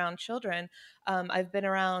haven't been around children. I've been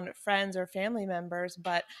around friends or family members,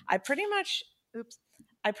 but I pretty much,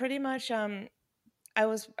 I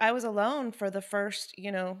was alone for the first,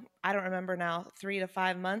 I don't remember now, 3 to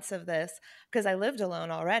 5 months of this because I lived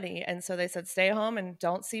alone already. And so they said, stay home and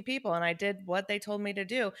don't see people. And I did what they told me to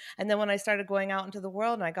do. And then when I started going out into the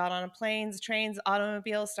world and I got on planes, trains,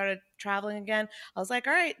 automobiles, started traveling again, I was like,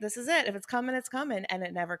 all right, this is it. If it's coming, it's coming. And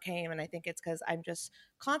it never came. And I think it's because I'm just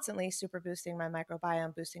constantly super boosting my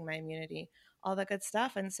microbiome, boosting my immunity, all that good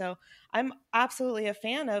stuff. And so I'm absolutely a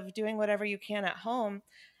fan of doing whatever you can at home.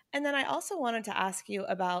 And then I also wanted to ask you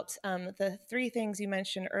about the 3 things you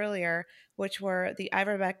mentioned earlier, which were the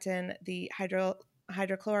ivermectin, the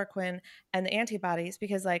hydrochloroquine, and the antibodies,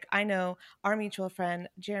 because I know our mutual friend,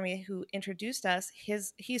 Jeremy, who introduced us,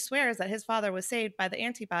 he swears that his father was saved by the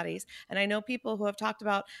antibodies. And I know people who have talked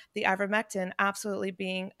about the ivermectin absolutely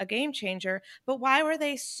being a game changer, but why were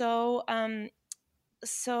they so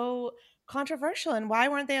controversial, and why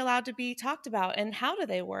weren't they allowed to be talked about, and how do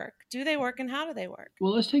they work? Do they work, and how do they work?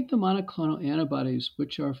 Well, let's take the monoclonal antibodies,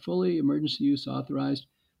 which are fully emergency use authorized.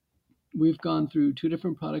 We've gone through 2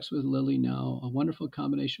 different products with Lilly now, a wonderful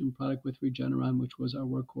combination product with Regeneron, which was our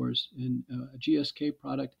workhorse, and a GSK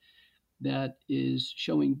product that is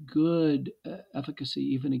showing good efficacy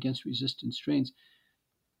even against resistant strains.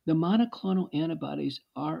 The monoclonal antibodies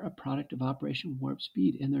are a product of Operation Warp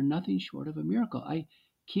Speed, and they're nothing short of a miracle. I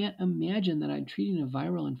can't imagine that I'm treating a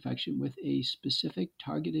viral infection with a specific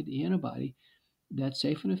targeted antibody that's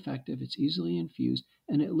safe and effective, it's easily infused,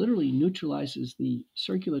 and it literally neutralizes the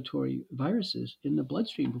circulatory viruses in the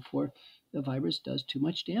bloodstream before the virus does too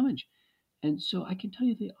much damage. And so I can tell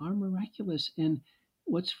you they are miraculous. And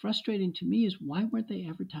what's frustrating to me is why weren't they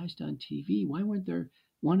advertised on TV? Why weren't there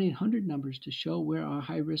 1-800 numbers to show where our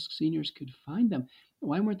high-risk seniors could find them?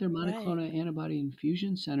 Why weren't there monoclonal antibody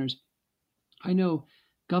infusion centers? I know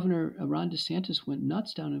Governor Ron DeSantis went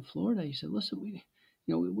nuts down in Florida. He said, listen, we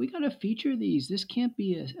got to feature these. This can't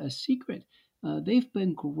be a secret. They've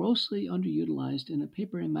been grossly underutilized. In a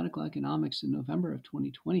paper in Medical Economics in November of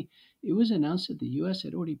 2020, it was announced that the U.S.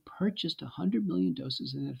 had already purchased 100 million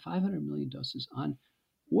doses and had 500 million doses on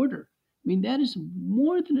order. I mean, that is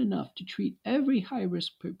more than enough to treat every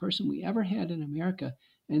high-risk person we ever had in America.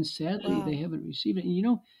 And sadly, they haven't received it.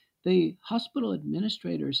 And the hospital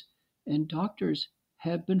administrators and doctors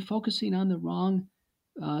have been focusing on the wrong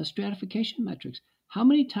stratification metrics. How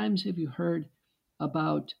many times have you heard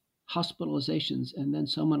about hospitalizations and then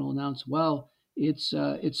someone will announce, well, it's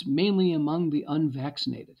mainly among the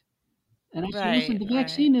unvaccinated? And I say, listen, the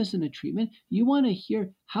vaccine isn't a treatment. You want to hear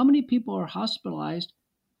how many people are hospitalized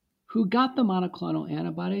who got the monoclonal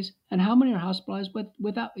antibodies and how many are hospitalized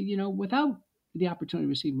without the opportunity to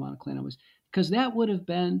receive monoclonal antibodies, because that would have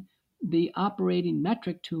been the operating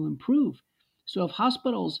metric to improve. So if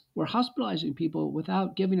hospitals were hospitalizing people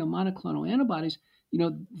without giving them monoclonal antibodies,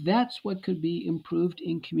 that's what could be improved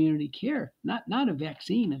in community care, not a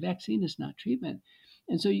vaccine. A vaccine is not treatment.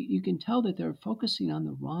 And so you can tell that they're focusing on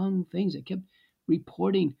the wrong things. They kept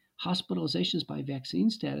reporting hospitalizations by vaccine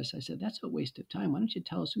status. I said, that's a waste of time. Why don't you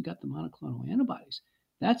tell us who got the monoclonal antibodies?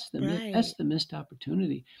 That's the missed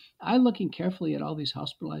opportunity. I'm looking carefully at all these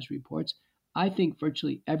hospitalized reports. I think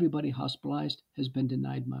virtually everybody hospitalized has been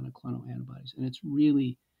denied monoclonal antibodies, and it's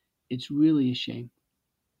really a shame.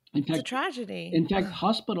 It's a tragedy. In fact,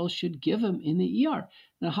 hospitals should give them in the ER.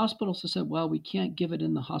 Now, hospitals have said, well, we can't give it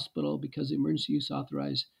in the hospital because the emergency use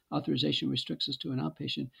authorization restricts us to an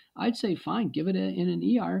outpatient. I'd say, fine, give it in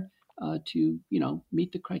an ER to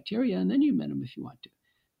meet the criteria, and then you admit them if you want to.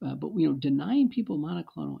 But denying people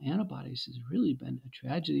monoclonal antibodies has really been a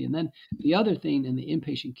tragedy. And then the other thing in the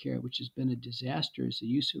inpatient care, which has been a disaster, is the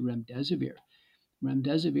use of remdesivir.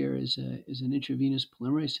 Remdesivir is an intravenous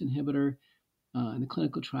polymerase inhibitor. In the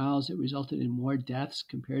clinical trials, it resulted in more deaths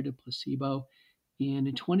compared to placebo. And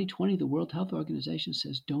in 2020, the World Health Organization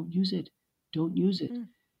says, don't use it. Don't use it.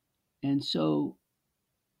 And so,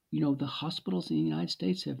 the hospitals in the United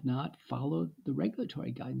States have not followed the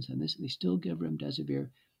regulatory guidance on this. They still give remdesivir.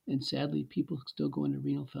 And sadly, people still go into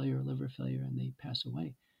renal failure or liver failure and they pass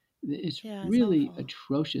away. It's really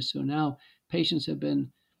atrocious. So now patients have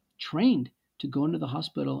been trained to go into the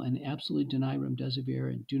hospital and absolutely deny remdesivir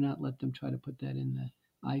and do not let them try to put that in the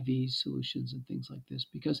IV solutions and things like this,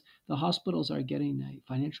 because the hospitals are getting a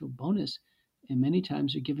financial bonus, and many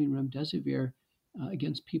times they're giving remdesivir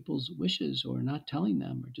against people's wishes or not telling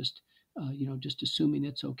them, or just assuming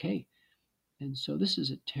it's okay. And so this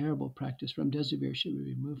is a terrible practice. Remdesivir should be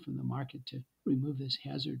removed from the market to remove this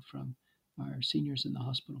hazard from our seniors in the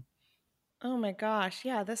hospital. Oh my gosh.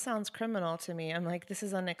 Yeah, this sounds criminal to me. I'm like, this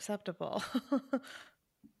is unacceptable.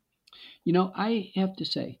 I have to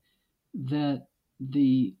say that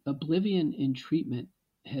the oblivion in treatment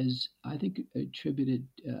has, I think, attributed,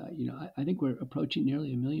 I think we're approaching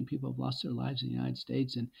nearly 1 million people have lost their lives in the United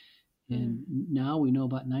States. And now we know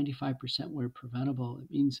about 95% were preventable.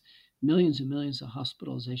 It means millions and millions of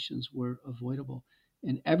hospitalizations were avoidable.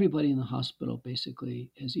 And everybody in the hospital basically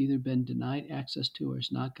has either been denied access to or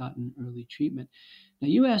has not gotten early treatment. Now,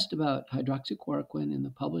 you asked about hydroxychloroquine in the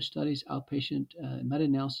published studies, outpatient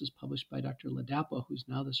meta-analysis published by Dr. Ladapo, who's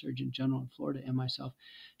now the Surgeon General in Florida, and myself,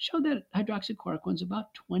 showed that hydroxychloroquine is about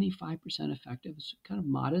 25% effective. It's kind of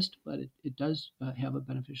modest, but it does have a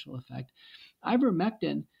beneficial effect.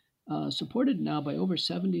 Ivermectin, supported now by over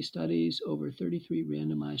 70 studies, over 33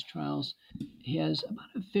 randomized trials, has about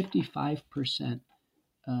a 55%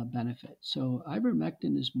 benefit. So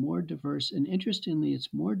ivermectin is more diverse, and interestingly,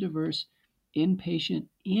 it's more diverse inpatient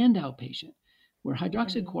and outpatient. Where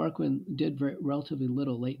hydroxychloroquine did relatively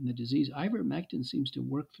little late in the disease, ivermectin seems to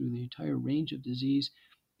work through the entire range of disease.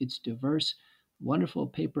 It's diverse. Wonderful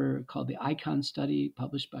paper called the ICON study,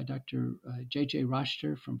 published by Dr. J.J.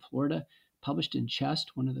 Rochester from Florida, published in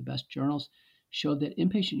Chest, one of the best journals, showed that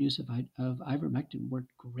inpatient use of ivermectin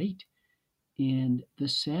worked great. And the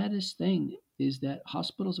saddest thing is that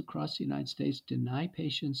hospitals across the United States deny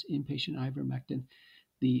patients inpatient ivermectin.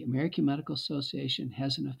 The American Medical Association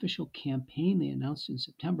has an official campaign they announced in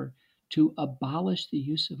September to abolish the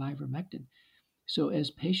use of ivermectin. So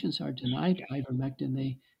as patients are denied ivermectin,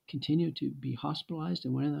 they continue to be hospitalized,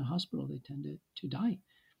 and when in the hospital, they tend to die.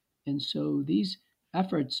 And so these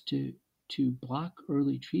efforts to block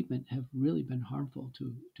early treatment have really been harmful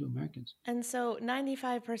to Americans. And so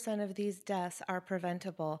 95% of these deaths are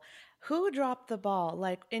preventable. Who dropped the ball?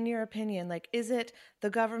 Like, in your opinion, like, is it the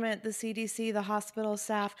government, the CDC, the hospital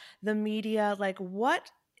staff, the media? Like, what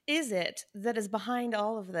is it that is behind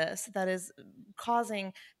all of this that is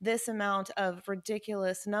causing this amount of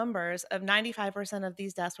ridiculous numbers of 95% of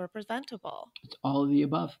these deaths were preventable? It's all of the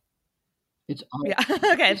above. It's all,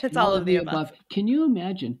 okay, it's all of the above. Can you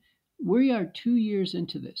imagine? We are 2 years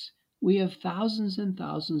into this. We have thousands and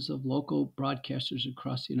thousands of local broadcasters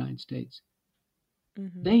across the United States.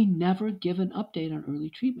 Mm-hmm. They never give an update on early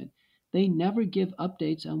treatment. They never give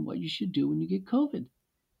updates on what you should do when you get COVID.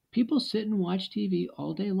 People sit and watch TV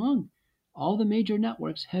all day long. All the major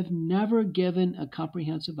networks have never given a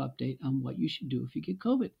comprehensive update on what you should do if you get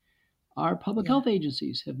COVID. Our public health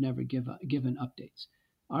agencies have never given updates.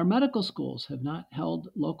 Our medical schools have not held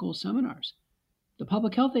local seminars. The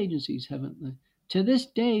public health agencies haven't. To this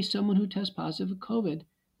day, someone who tests positive for COVID,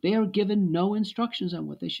 they are given no instructions on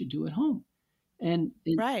what they should do at home. And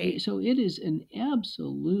Right. so it is an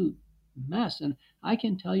absolute mess. And I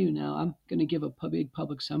can tell you now, I'm going to give a big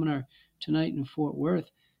public seminar tonight in Fort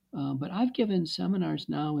Worth. But I've given seminars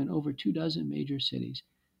now in over 24 major cities.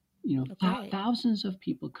 Okay. Thousands of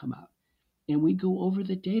people come out, and we go over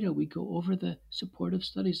the data. We go over the supportive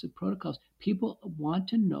studies, the protocols. People want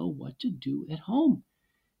to know what to do at home.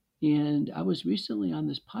 And I was recently on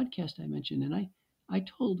this podcast I mentioned, and I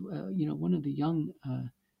told one of the young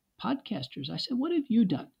podcasters, I said, "What have you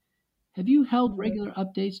done? Have you held regular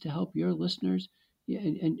updates to help your listeners?" Yeah,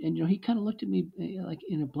 and he kind of looked at me like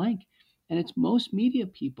in a blank. And it's most media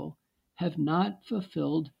people have not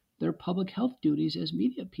fulfilled their public health duties as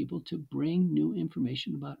media people to bring new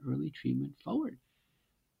information about early treatment forward.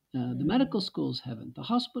 The medical schools haven't. The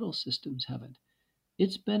hospital systems haven't.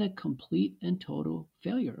 It's been a complete and total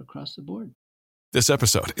failure across the board. This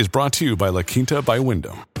episode is brought to you by La Quinta by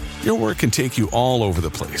Wyndham. Your work can take you all over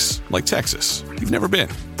the place, like Texas. You've never been,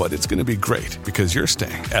 but it's going to be great because you're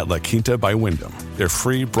staying at La Quinta by Wyndham. Their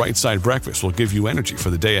free Bright Side breakfast will give you energy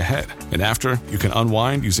for the day ahead. And after, you can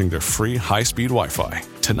unwind using their free high-speed Wi-Fi.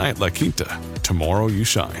 Tonight, La Quinta. Tomorrow, you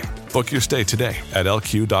shine. Book your stay today at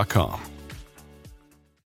lq.com.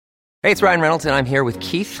 Hey, it's Ryan Reynolds, and I'm here with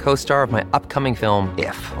Keith, co-star of my upcoming film,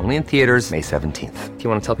 If, only in theaters May 17th. Do you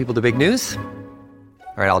want to tell people the big news?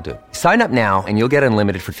 All right, I'll do it. Sign up now and you'll get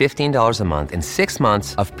unlimited for $15 a month and 6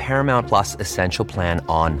 months of Paramount Plus Essential Plan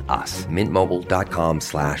on us.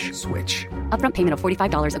 MintMobile.com/switch. Upfront payment of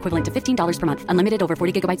 $45 equivalent to $15 per month. Unlimited over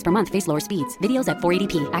 40 gigabytes per month. Face lower speeds. Videos at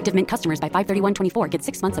 480p. Active Mint customers by 531.24 get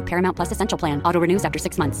 6 months of Paramount Plus Essential Plan. Auto renews after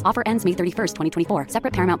 6 months. Offer ends May 31st, 2024.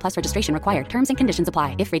 Separate Paramount Plus registration required. Terms and conditions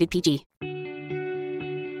apply if rated PG.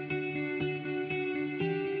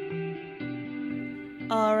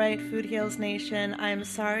 All right, Food Heals Nation, I'm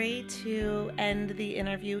sorry to end the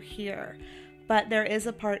interview here, but there is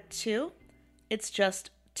a part 2. It's just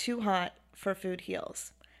too hot for Food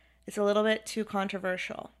Heals. It's a little bit too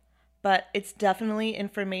controversial, but it's definitely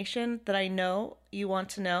information that I know you want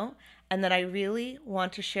to know and that I really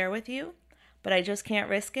want to share with you, but I just can't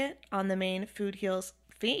risk it on the main Food Heals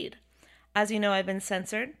feed. As you know, I've been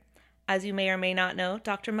censored. As you may or may not know,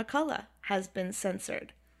 Dr. McCullough has been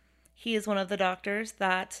censored. He is one of the doctors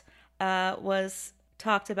that was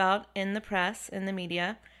talked about in the press, in the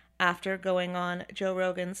media, after going on Joe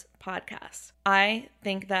Rogan's podcast. I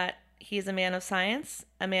think that he's a man of science,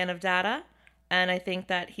 a man of data, and I think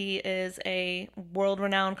that he is a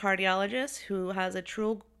world-renowned cardiologist who has a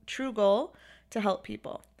true goal to help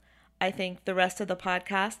people. I think the rest of the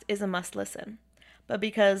podcast is a must listen. But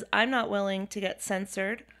because I'm not willing to get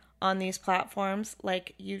censored on these platforms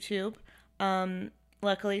like YouTube,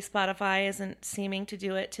 luckily, Spotify isn't seeming to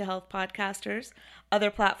do it to health podcasters. Other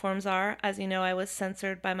platforms are. As you know, I was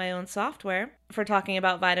censored by my own software for talking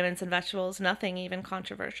about vitamins and vegetables, nothing even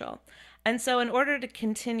controversial. And so in order to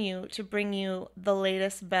continue to bring you the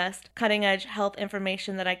latest, best, cutting-edge health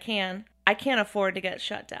information that I can't afford to get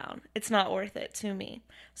shut down. It's not worth it to me.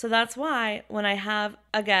 So that's why when I have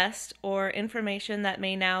a guest or information that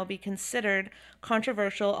may now be considered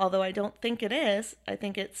controversial, although I don't think it is, I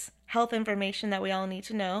think it's health information that we all need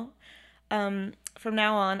to know. From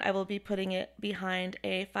now on, I will be putting it behind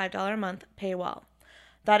a $5 a month paywall.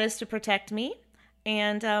 That is to protect me,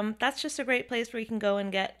 and that's just a great place where you can go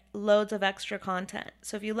and get loads of extra content.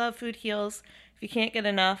 So if you love Food Heals, if you can't get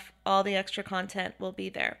enough, all the extra content will be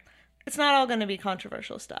there. It's not all going to be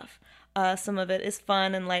controversial stuff. Some of it is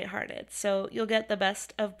fun and lighthearted, so you'll get the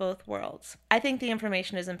best of both worlds. I think the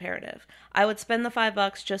information is imperative. I would spend the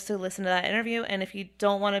 $5 just to listen to that interview, and if you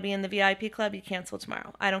don't want to be in the VIP club, you cancel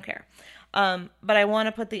tomorrow. I don't care. But I want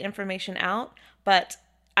to put the information out, but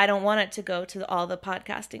I don't want it to go to all the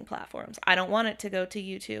podcasting platforms. I don't want it to go to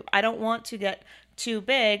YouTube. I don't want to get too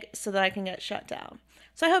big so that I can get shut down.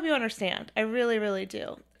 So I hope you understand. I really, really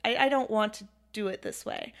do. I don't want to do it this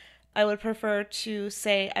way. I would prefer to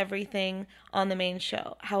say everything on the main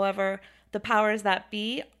show. However, the powers that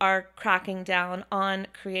be are cracking down on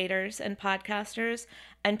creators and podcasters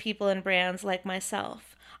and people and brands like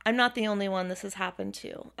myself. I'm not the only one this has happened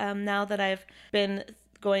to. Now that I've been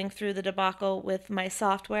going through the debacle with my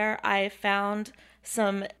software, I found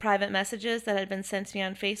some private messages that had been sent to me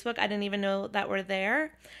on Facebook. I didn't even know that were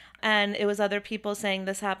there. And it was other people saying,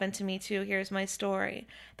 this happened to me too, here's my story.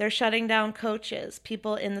 They're shutting down coaches,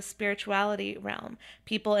 people in the spirituality realm,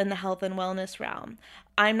 people in the health and wellness realm.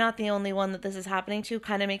 I'm not the only one that this is happening to.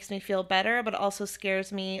 Kind of makes me feel better, but also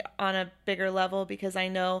scares me on a bigger level because I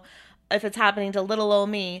know if it's happening to little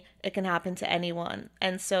old me, it can happen to anyone.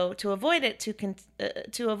 And so to avoid it,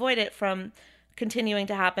 to avoid it from continuing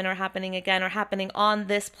to happen or happening again or happening on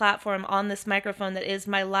this platform, on this microphone that is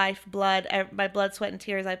my lifeblood, my blood, sweat, and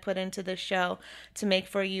tears I put into this show to make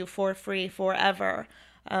for you for free forever.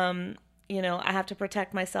 You know, I have to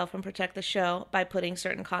protect myself and protect the show by putting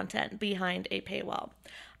certain content behind a paywall.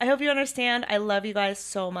 I hope you understand. I love you guys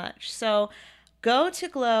so much. So go to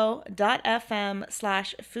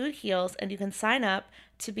glow.fm/foodheals and you can sign up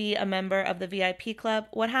to be a member of the VIP club.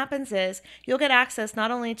 What happens is you'll get access not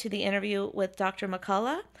only to the interview with Dr.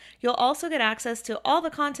 McCullough, you'll also get access to all the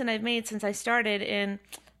content I've made since I started in,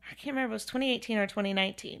 I can't remember, it was 2018 or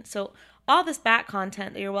 2019. So all this back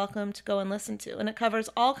content that you're welcome to go and listen to. And it covers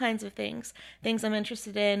all kinds of things I'm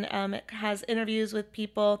interested in. It has interviews with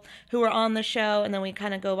people who are on the show, and then we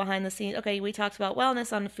kind of go behind the scenes. Okay, we talked about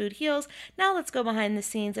wellness on Food Heals. Now let's go behind the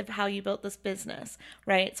scenes of how you built this business,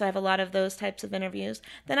 right? So I have a lot of those types of interviews.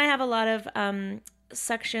 Then I have a lot of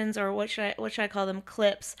sections, or what should I call them,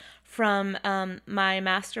 clips from my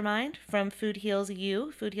mastermind from Food Heals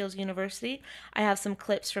University. I have some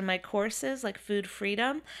clips from my courses like Food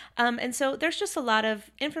Freedom. And so there's just a lot of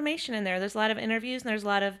information in there. There's a lot of interviews and there's a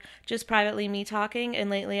lot of just privately me talking. And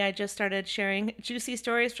lately I just started sharing juicy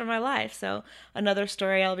stories from my life. So another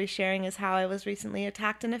story I'll be sharing is how I was recently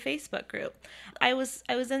attacked in a Facebook group. I was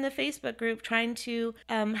in the Facebook group trying to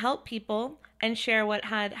help people and share what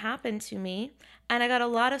had happened to me. And I got a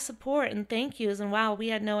lot of support and thank yous, and wow, we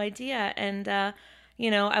had no idea. And, I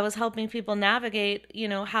was helping people navigate,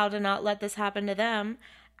 how to not let this happen to them.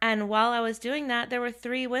 And while I was doing that, there were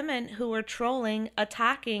 3 women who were trolling,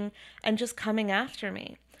 attacking, and just coming after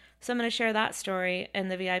me. So I'm going to share that story in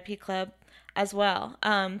the VIP club as well.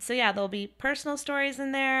 There'll be personal stories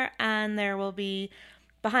in there, and there will be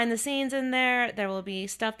behind the scenes in there. There will be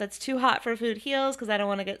stuff that's too hot for Food Heals because I don't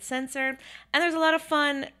want to get censored. And there's a lot of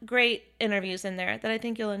fun, great interviews in there that I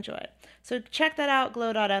think you'll enjoy. So check that out,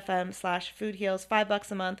 glow.fm/foodheals,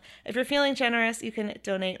 $5 a month. If you're feeling generous, you can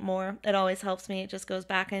donate more. It always helps me. It just goes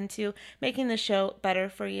back into making the show better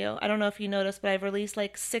for you. I don't know if you noticed, but I've released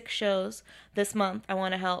like 6 shows this month. I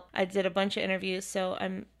want to help. I did a bunch of interviews, so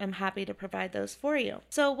I'm happy to provide those for you.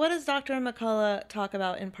 So what does Dr. McCullough talk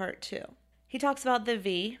about in part 2? He talks about the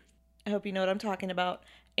V, I hope you know what I'm talking about,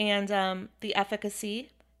 and the efficacy,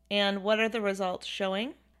 and what are the results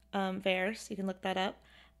showing, VAERS, you can look that up.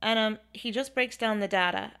 And he just breaks down the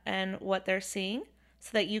data and what they're seeing so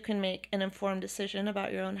that you can make an informed decision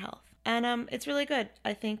about your own health. And it's really good.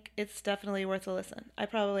 I think it's definitely worth a listen. I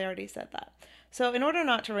probably already said that. So in order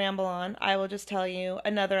not to ramble on, I will just tell you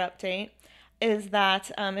another update is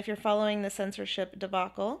that if you're following the censorship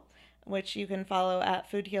debacle, which you can follow at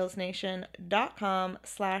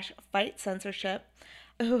foodhealsnation.com/fight-censorship.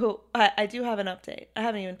 Oh, I do have an update. I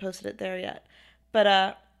haven't even posted it there yet.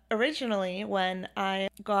 But originally, when I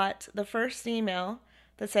got the first email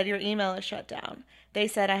that said your email is shut down, they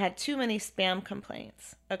said I had too many spam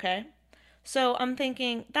complaints, okay? So I'm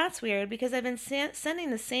thinking, that's weird because I've been sending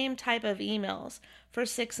the same type of emails for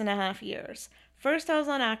 6.5 years. First I was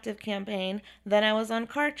on ActiveCampaign, then I was on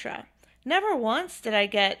Kartra. Never once did I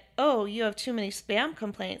get, oh, you have too many spam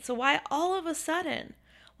complaints. So why all of a sudden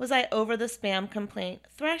was I over the spam complaint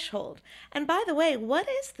threshold? And by the way, what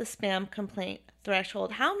is the spam complaint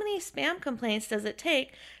threshold? How many spam complaints does it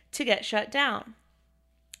take to get shut down?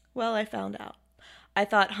 Well, I found out. I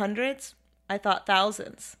thought hundreds. I thought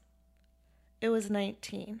thousands. It was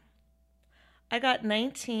 19. I got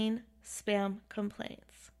 19 spam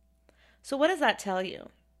complaints. So what does that tell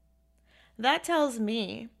you? That tells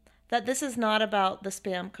me that this is not about the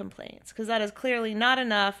spam complaints, because that is clearly not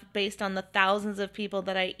enough based on the thousands of people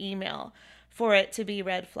that I email for it to be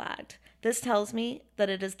red flagged. This tells me that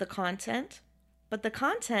it is the content, but the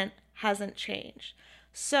content hasn't changed.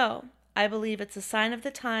 So I believe it's a sign of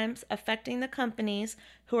the times affecting the companies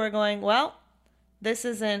who are going, well,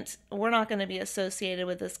 we're not going to be associated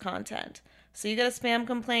with this content. So you get a spam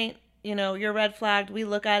complaint, you're red flagged, we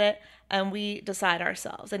look at it and we decide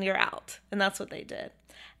ourselves and you're out. And that's what they did.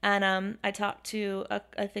 And I talked to,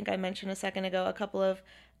 I think I mentioned a second ago, a couple of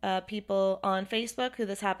people on Facebook who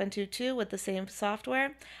this happened to too with the same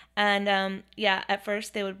software. And at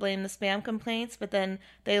first they would blame the spam complaints, but then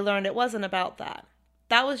they learned it wasn't about that.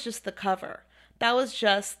 That was just the cover. That was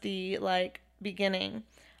just the beginning.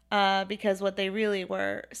 Because what they really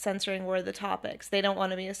were censoring were the topics. They don't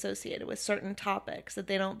want to be associated with certain topics that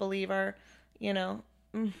they don't believe are,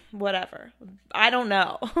 whatever. I don't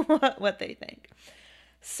know what they think.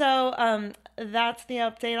 So that's the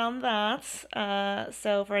update on that.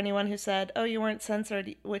 So for anyone who said, oh, you weren't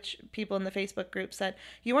censored, which people in the Facebook group said,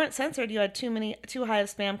 you weren't censored, you had too high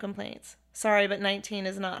of spam complaints. Sorry, but 19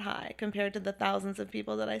 is not high compared to the thousands of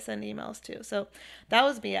people that I send emails to. So that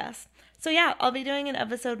was BS. So yeah, I'll be doing an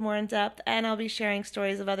episode more in depth, and I'll be sharing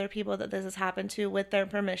stories of other people that this has happened to with their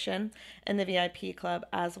permission in the VIP club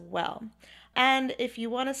as well. And if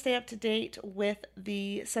you want to stay up to date with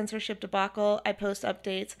the censorship debacle, I post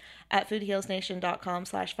updates at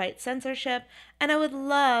foodhealsnation.com/fight-censorship. And I would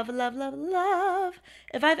love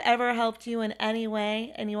if I've ever helped you in any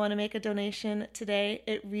way and you want to make a donation today.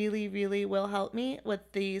 It really, really will help me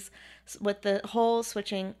with the whole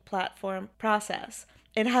switching platform process.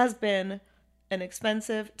 It has been an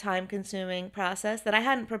expensive, time-consuming process that I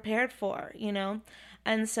hadn't prepared for,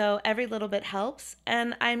 And so every little bit helps,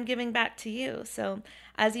 and I'm giving back to you. So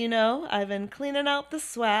as you know, I've been cleaning out the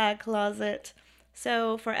swag closet.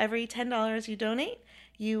 So for every $10 you donate,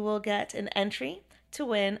 you will get an entry to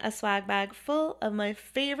win a swag bag full of my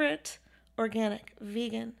favorite organic,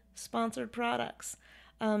 vegan, sponsored products.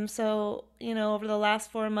 So, over the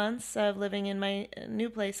last 4 months of living in my new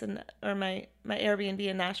place my Airbnb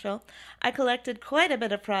in Nashville, I collected quite a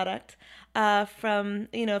bit of product from,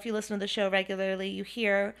 if you listen to the show regularly, you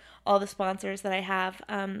hear all the sponsors that I have.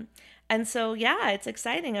 And so, yeah, it's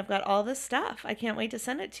exciting. I've got all this stuff. I can't wait to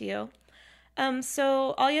send it to you.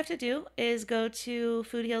 So all you have to do is go to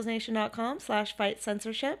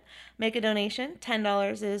foodhealsnation.com/fight-censorship, make a donation.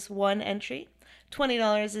 $10 is one entry.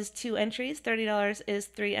 $20 is 2 entries, $30 is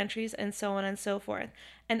 3 entries, and so on and so forth.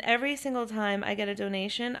 And every single time I get a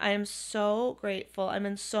donation, I am so grateful. I'm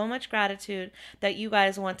in so much gratitude that you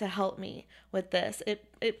guys want to help me with this.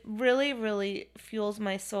 It really, really fuels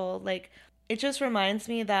my soul. Like, it just reminds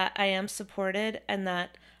me that I am supported and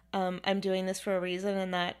that I'm doing this for a reason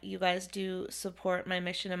and that you guys do support my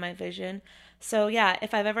mission and my vision. So yeah,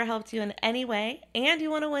 if I've ever helped you in any way and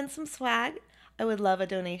you want to win some swag, I would love a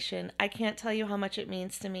donation. I can't tell you how much it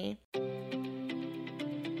means to me.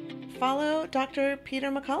 Follow Dr. Peter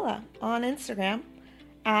McCullough on Instagram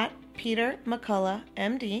at Peter McCullough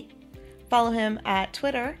MD. Follow him at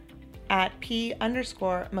Twitter at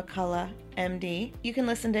P_McCullough MD. You can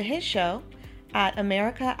listen to his show at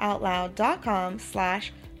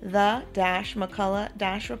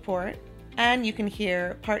americaoutloud.com/the-McCullough-report. And you can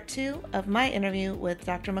hear part 2 of my interview with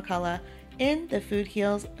Dr. McCullough in the Food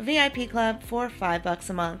Heals VIP Club for $5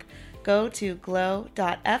 a month. Go to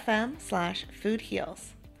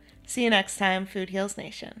glow.fm/foodheals. See you next time, Food Heals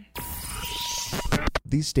Nation.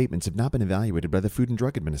 These statements have not been evaluated by the Food and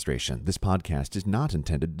Drug Administration. This podcast is not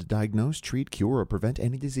intended to diagnose, treat, cure, or prevent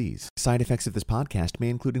any disease. Side effects of this podcast may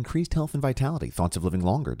include increased health and vitality, thoughts of living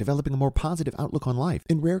longer, developing a more positive outlook on life.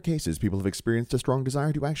 In rare cases, people have experienced a strong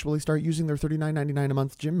desire to actually start using their $39.99 a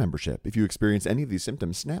month gym membership. If you experience any of these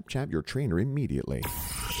symptoms, Snapchat your trainer immediately.